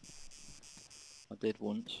good. I did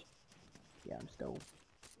once. Yeah, I'm still...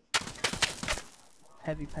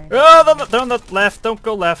 heavy pain. Oh, they're on the left, don't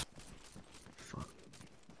go left. Fuck.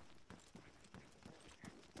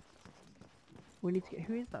 We need to get...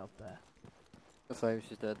 who is that up there? The face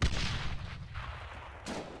is dead.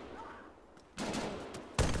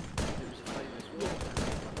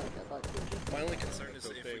 My only concern is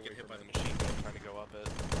if we get hit by the machine gun trying to go up it.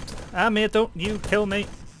 I'm here, don't you kill me.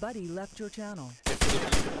 Buddy left your channel. If the machine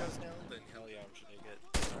goes down, then hell yeah, I'm take it.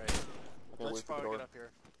 Alright. Okay, Let's wait for the fire door. get up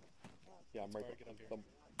here. Yeah, I'm right Get up here.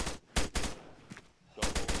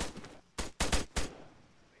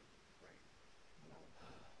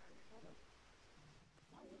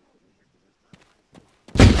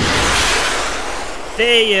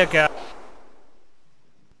 There you go.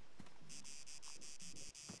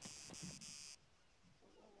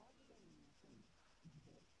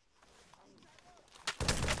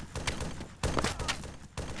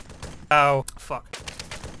 Oh, fuck.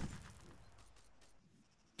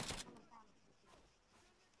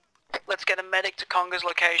 Let's get a medic to Conga's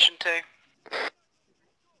location too.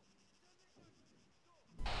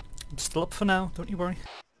 I'm still up for now, don't you worry.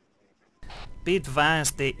 Be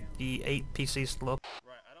advised, the 8 PC's still up.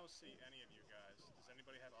 Right, I don't see any of you guys. Does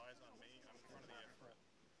anybody have eyes on me? I'm in front of the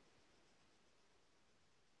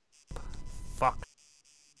Fuck.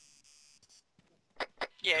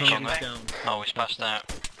 Yeah, Come should on, be. down. Oh, he's passed out.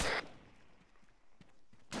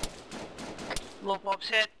 Love Bob's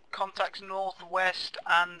hit. Contacts northwest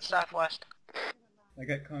and southwest. I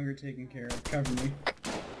got Conger taken care of. Cover me.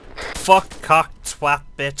 Fuck, cock, twat,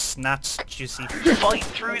 bitch, snatch, juicy. Fight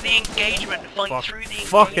through the engagement. Fight Fuck. through the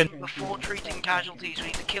Fucking. engagement before treating casualties. We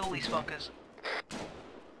need to kill these fuckers.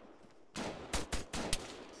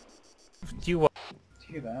 You what? Did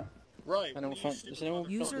you hear that? Right.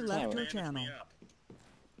 User left your channel.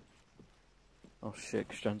 Oh shit,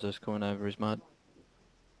 Stranzo's coming over, he's mad.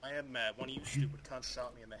 I am mad. One of you stupid cunts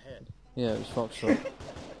shot me in the head. Yeah, it was fucked up.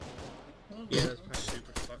 Yeah, that's my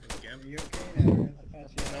stupid fucking gimp. Are you okay?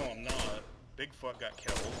 No, I'm not. Bigfoot got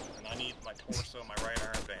killed, and I need my torso, my right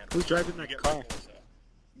arm band. Who's driving that car?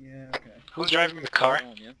 Yeah, okay. Who's driving the car?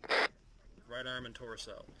 Right arm and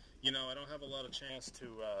torso. You know, I don't have a lot of chance to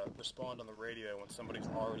respond on the radio when somebody's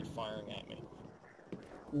already firing at me.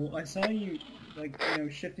 Well, I saw you, like, you know,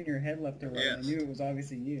 shifting your head left or right. Yes. I knew it was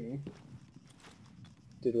obviously you.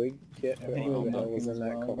 Did we get who the hell was in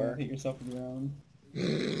that car? Hit yourself with your own.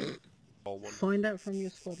 Find out from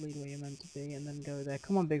your squad lead where you're meant to be and then go there.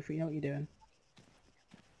 Come on, Bigfoot, you know what you're doing.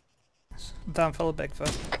 Damn fellow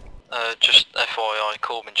Bigfoot. Just FYI,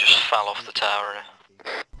 Corbin just fell off the tower.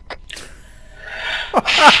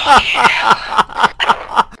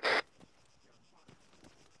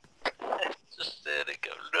 Just there to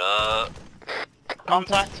go. No.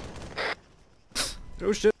 Contact.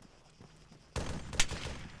 Oh shit.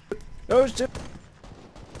 Oh shit.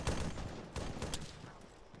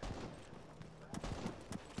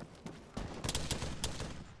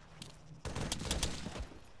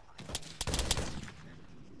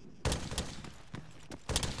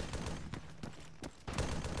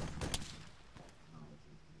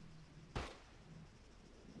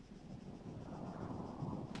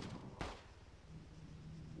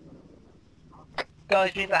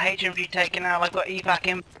 Guys, we need the HMG taken out. I've got evac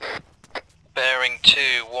in. Bearing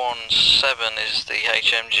 217 is the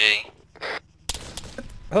HMG.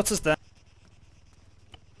 Huts is down.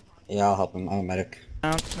 Yeah, I'll help him. I'm a medic.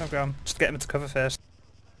 Down. Okay, just get him into cover first.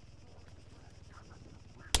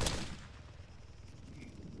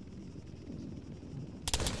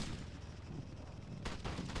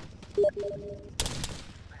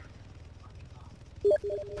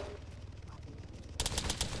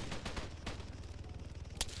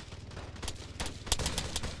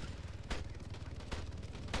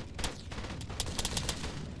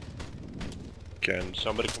 Can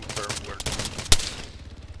somebody confirm where?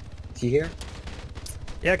 Is he here?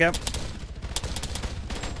 Yeah, go.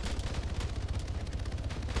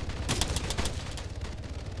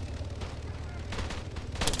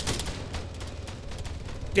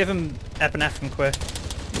 Give him epinephrine quick.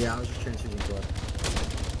 Yeah, I was just transfusing blood.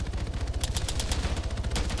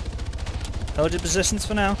 Hold your positions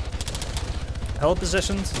for now. Hold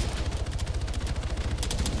positions.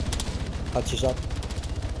 Huts is up.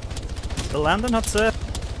 The landing hut's there.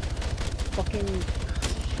 Fucking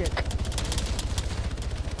shit.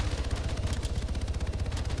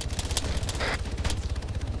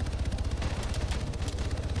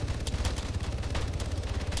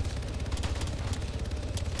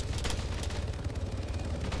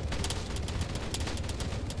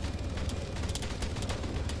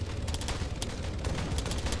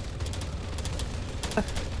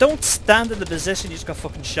 Don't stand in the position you just got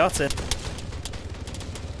fucking shot in.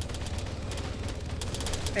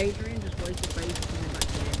 Adrian, just wait for base coming back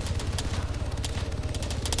here.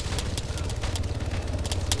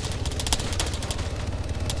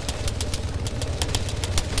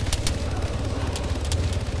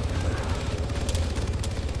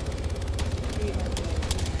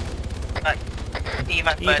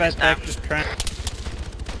 Evac down. Just crashed.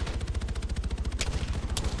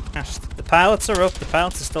 The pilots are up, the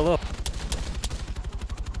pilots are still up.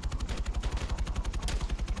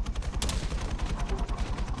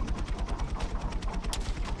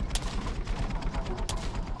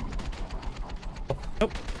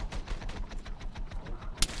 Nope.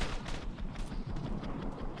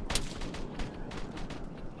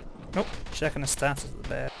 Nope, checking the status of the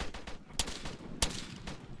bear.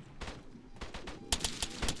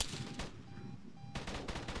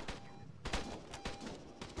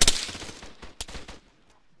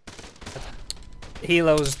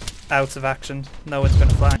 Helo's out of action. No one's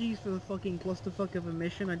gonna fly. Apologies for the fucking clusterfuck of a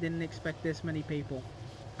mission. I didn't expect this many people.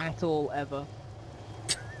 At all, ever.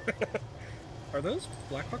 Are those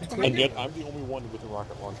black box And behind you? yet, I'm the only one with a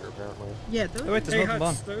rocket launcher, apparently. Yeah, those, Oh, wait, there's Hey, nothing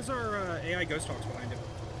Huts, on. those are AI Ghost Hawks behind you.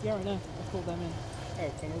 yeah, I know. I called them in.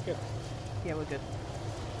 Oh, then we're good. Yeah, we're good.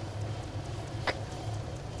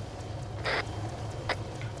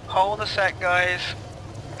 Hold a sec, guys.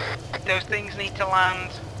 Those things need to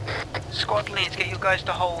land. Squad leads, get you guys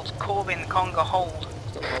to hold. Corbin, Conga, hold.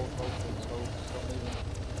 Stop, hold, please, hold. Stop moving.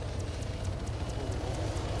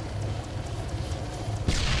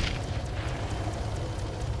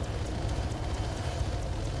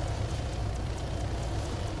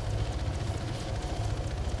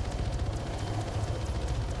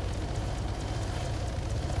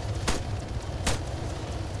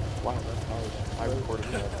 Wow, that's hard. I recorded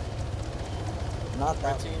that. Not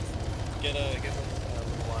that team. Get a little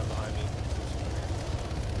line behind me.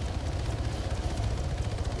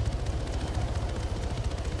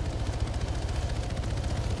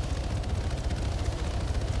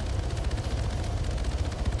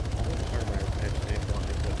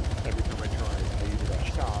 Every time I try, I either got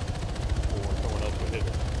shot or someone else would hit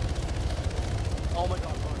it. Oh my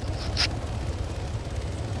god,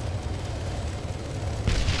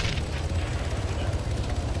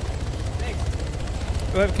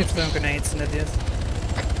 Whoever keeps throwing grenades and idiots.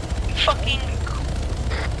 Fucking...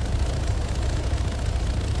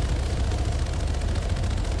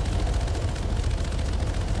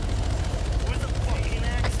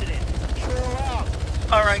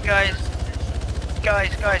 Alright guys.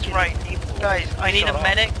 Guys, right. Guys, I need a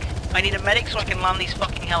medic. I need a medic so I can land these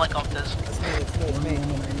fucking helicopters.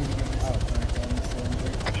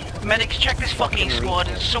 Medics, check this fucking squad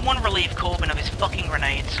and someone relieve Corbin of his fucking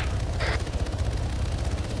grenades.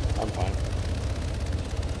 I'm fine.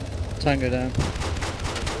 Tango down.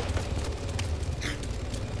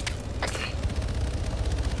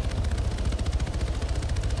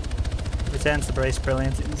 Returns the brace,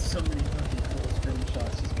 brilliant. So many fucking cool spin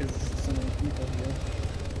shots just because there's so many people here.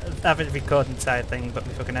 Average record entire thing, but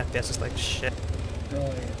my fucking FPS is like shit. Oh yeah,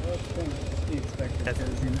 well it's going to be expected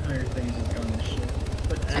because the entire thing is going to shit.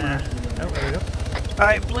 But Oh, there we go.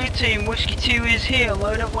 Alright, blue team, Whiskey 2 is here.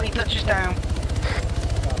 Load up when he touches down.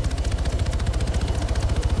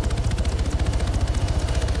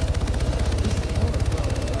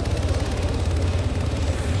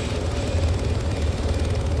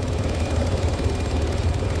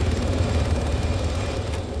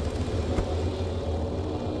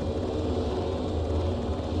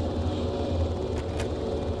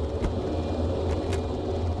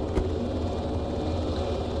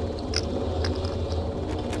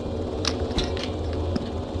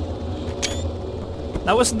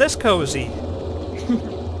 That wasn't this cozy.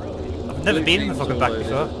 I've never been in the fucking back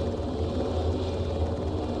before.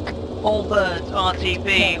 All birds,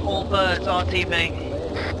 RTB. All birds, RTB.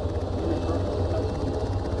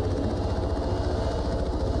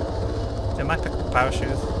 They might pick up a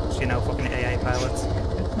parachute, so you know, fucking AA pilots.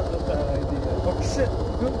 Oh shit!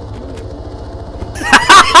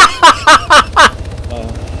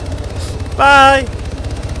 Bye!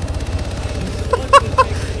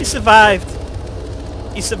 He survived.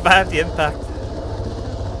 He survived the impact.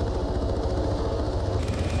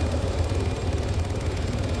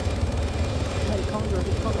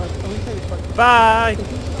 Bye!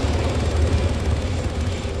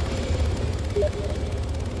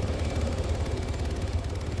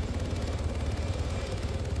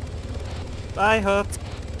 Bye, Hut.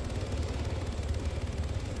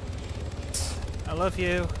 I love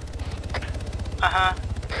you. Uh-huh.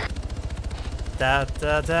 Da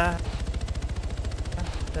da da.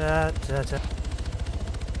 Da da da.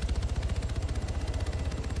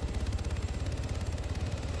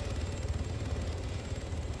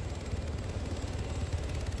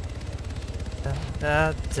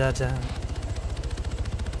 Da da da.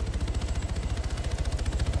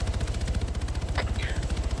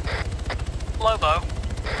 Lobo.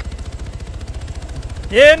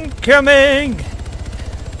 Incoming!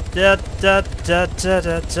 Da da da da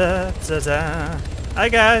da da da da. Hi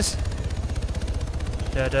guys.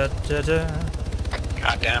 Da da da da.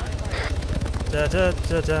 Goddamn. Da da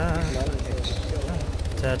da da.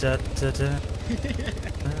 Da da da da.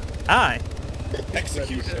 Hi.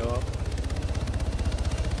 Execute it.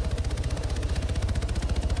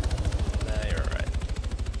 Nah, you're alright.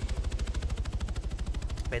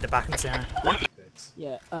 Made the back and center.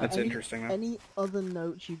 Yeah, That's interesting, though. Any other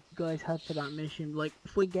notes you guys had for that mission? Like,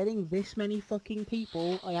 if we're getting this many fucking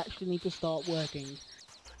people, I actually need to start working.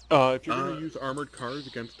 If you're gonna use armored cars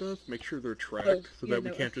against us, make sure they're tracked so yeah, that we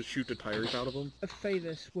no, can't just shoot the tires out of them.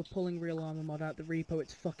 Favis, we're pulling real armor mod out the repo.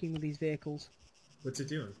 It's fucking with these vehicles. What's it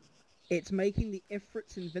doing? It's making the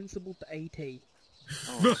Ifrits invincible to AT.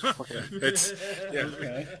 Oh, it's yeah.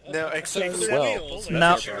 Okay. No, except well,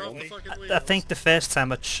 no. I think the first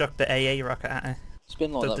time I chucked the AA rocket at it. It's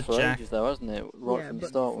been like that for ages though, hasn't it? Right from the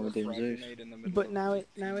start when we were doing Zeus. But now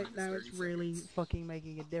it's really fucking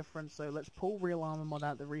making a difference. So let's pull real armor mod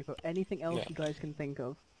out the repo. Anything else you guys can think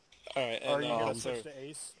of? Alright, and Are you gonna switch to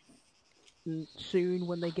Ace? Soon,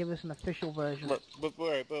 when they give us an official version. Well,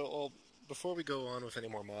 before we go on with any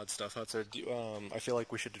more mod stuff, I feel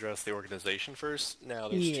like we should address the organization first. Now,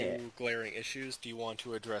 there's two glaring issues. Do you want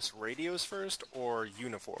to address radios first or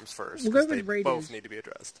uniforms first? We'll go Because with they radios. both need to be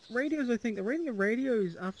addressed. Radios, I think the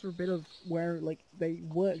radios, after a bit of where they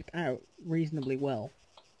worked out reasonably well.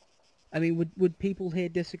 I mean, would people here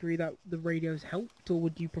disagree that the radios helped, or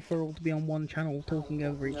would you prefer all to be on one channel talking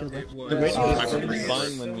over each other? The radios were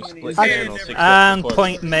fine when we split I- channels. And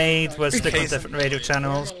point made was stick with different radio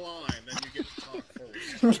channels.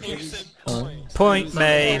 Point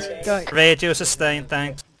made. Radio sustained,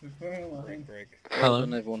 thanks. Hello.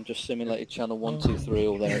 And everyone just simulated channel 1, 2, 3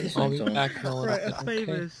 all there at the same time. Right,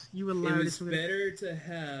 Favors, you allowed it was better to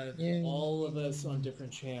have all of us on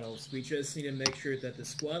different channels. We just need to make sure that the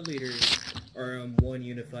squad leaders are on one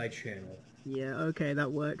unified channel. Yeah, okay,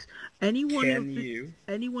 that works. Anyone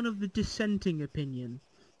of the dissenting opinion?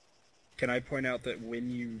 Can I point out that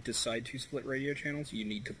when you decide to split radio channels, you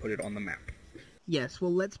need to put it on the map? Yes,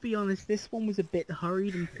 well, let's be honest, this one was a bit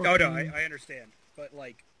hurried and fucking... Oh, no, I understand. But,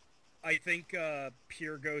 like, I think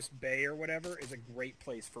Pure Ghost Bay or whatever is a great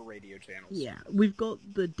place for radio channels. Yeah, we've got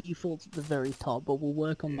the defaults at the very top, but we'll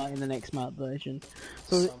work on that in the next map version.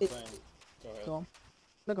 So Go ahead. Go on.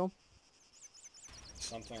 No, go on.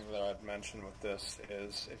 Something that I'd mention with this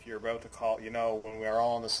is if you're about to call, when we are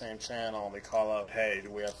all on the same channel and we call out, hey,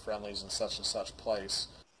 do we have friendlies in such and such place,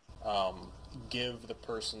 give the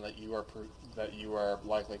person that you are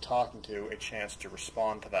likely talking to a chance to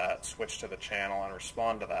respond to that, switch to the channel and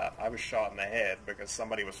respond to that. I was shot in the head because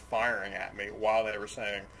somebody was firing at me while they were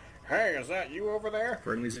saying, hey, is that you over there?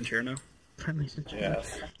 Friendlies in chair now? Friendlies in chair.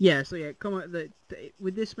 Yes. Yeah, so yeah,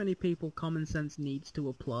 with this many people, common sense needs to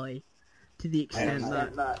apply to the extent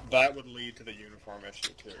that would lead to the uniform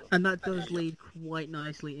issue too. And that does lead quite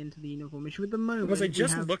nicely into the uniform issue. At the moment,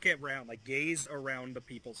 because look around, gaze around the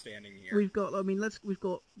people standing here. We've got, we've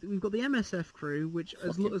got the MSF crew, which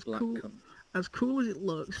as cool as it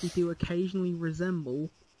looks, we do occasionally resemble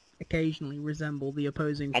the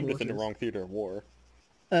opposing forces. I'm just in the wrong theater of war.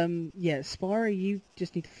 Yeah, Spyro, you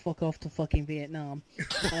just need to fuck off to fucking Vietnam.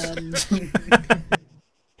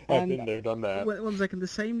 I've been there, done that. One second, the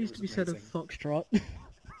same needs to be said of Foxtrot.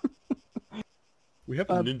 We have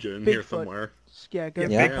a ninja in here somewhere. Yeah, go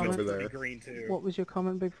over there. Green too. What was your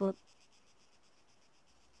comment, Bigfoot? What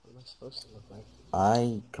am I supposed to look like?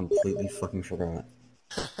 I completely fucking forgot.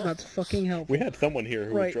 That's fucking helpful. We had someone here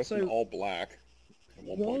who was dressed in all black.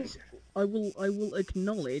 I will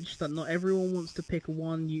acknowledge that not everyone wants to pick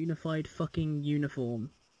one unified fucking uniform.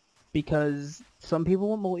 Because some people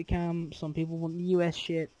want multicam, some people want the US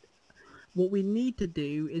shit. What we need to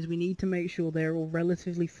do is we need to make sure they're all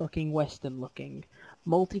relatively fucking Western looking.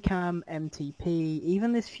 Multicam, MTP,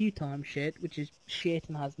 even this few time shit, which is shit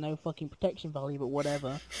and has no fucking protection value, but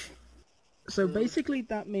whatever. So basically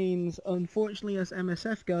that means, unfortunately, as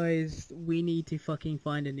MSF guys, we need to fucking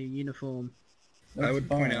find a new uniform. I would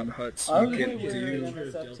point out Huts. You can do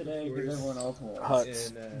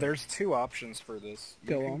Huts. There's two options for this.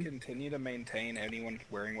 You can continue to maintain anyone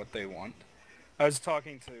wearing what they want. I was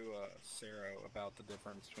talking to Sarah about the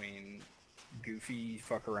difference between goofy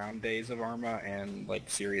fuck around days of ARMA and like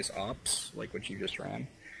serious ops, like what you just ran.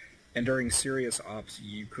 And during serious ops,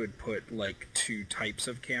 you could put like 2 types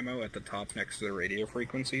of camo at the top next to the radio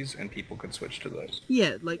frequencies, and people could switch to those.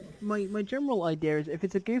 Yeah, like my general idea is if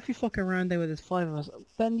it's a goofy fuck around day where there's 5 of us,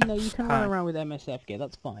 then you can run around with MSF gear.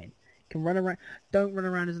 That's fine. You can run around. Don't run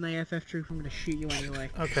around as an AFF troop. I'm going to shoot you anyway.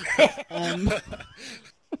 Okay.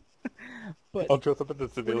 But I'll dress up as a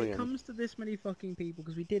civilian. When it comes to this many fucking people,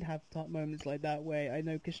 because we did have moments like that where I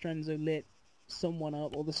know Castrenzo lit someone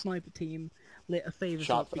up, or the sniper team lit a Favors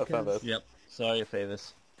up because... Yep. Sorry,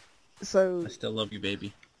 Favors. So... I still love you,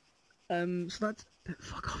 baby. So that's...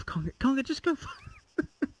 Fuck off, Conga. Conga, just go... Fucking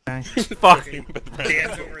Dan's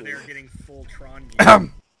over there getting full Tron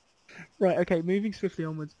gear. Right, okay, moving swiftly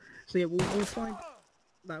onwards. So yeah, we'll find...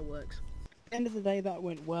 That works. At the end of the day, that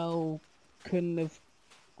went well. Couldn't have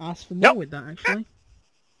asked for more with that, actually.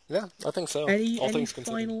 Yeah, I think so. Any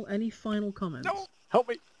final comments? No! Help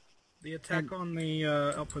me! The attack on the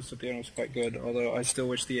outpost at the end was quite good, although I still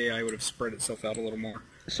wish the AI would have spread itself out a little more.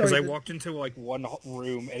 Because I walked into like one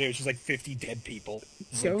room and it was just like 50 dead people.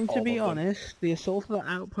 Going to be honest, the assault of the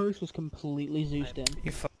outpost was completely Zeused in.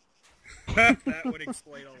 That would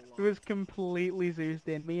explain a lot. It was completely Zeused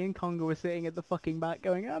in. Me and Conga were sitting at the fucking back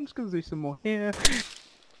going, I'm just gonna do some more here.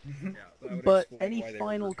 But any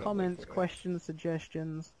final comments, questions,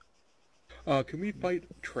 suggestions? Can we fight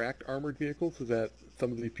tracked armored vehicles so that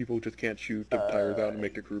some of these people just can't shoot the tires out and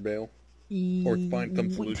make the crew bail? Or find some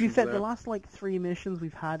solution To be fair, to the that? last, like, 3 missions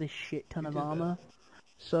we've had a shit ton of armor.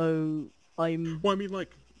 So, I'm... Well, I mean,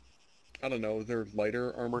 like, I don't know, is there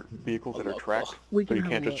lighter armored vehicles that are tracked? So you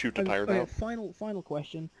can't just shoot the tires out? Final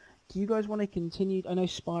question. Do you guys want to continue... I know,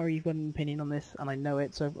 Spyro, you've got an opinion on this, and I know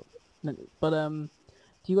it, so... But,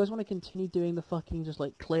 do you guys want to continue doing the fucking just,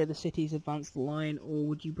 like, clear the cities, advance the line, or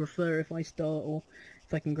would you prefer if I start, or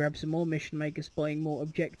if I can grab some more mission makers buying more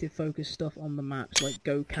objective-focused stuff on the maps, like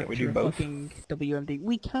go capture a fucking WMD?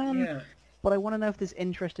 We can, but I want to know if there's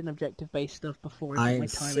interest in objective-based stuff before I put my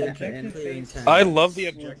time and effort in. I love the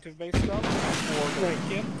objective-based stuff for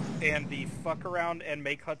break-in, and the fuck around and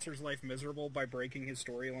make Hutzer's life miserable by breaking his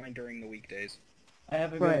storyline during the weekdays. I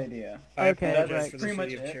have a good idea. I Okay, apologize right. for the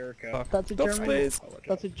city of Jericho. That's a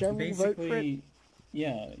general vote for it.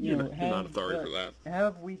 Yeah, You're not authority for that.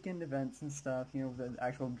 Have weekend events and stuff, you know, the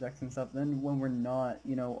actual objectives and stuff. Then when we're not,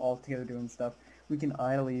 you know, all together doing stuff, we can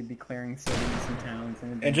idly be clearing cities and towns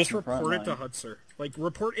and just report it to Hutzer. Like,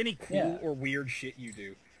 report any cool or weird shit you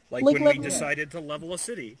do. Like when we decided to level a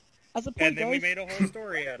city. As a point, and then we made a whole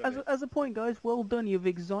story out of it. As a point, guys, well done. You've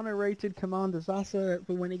exonerated Commander Zassa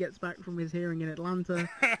for when he gets back from his hearing in Atlanta.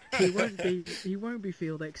 He won't be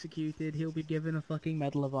field executed. He'll be given a fucking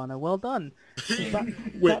Medal of Honor. Well done. He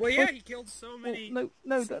killed so many. No,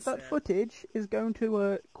 that footage is going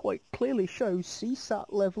to quite clearly show CSAT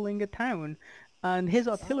leveling a town, and his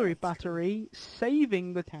artillery battery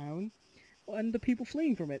saving the town, and the people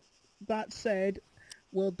fleeing from it. That said,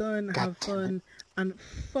 well done, have fun, and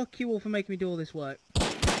fuck you all for making me do all this work.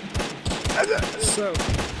 So...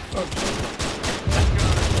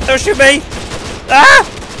 Don't shoot me! Ah!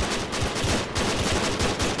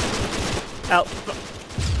 Out.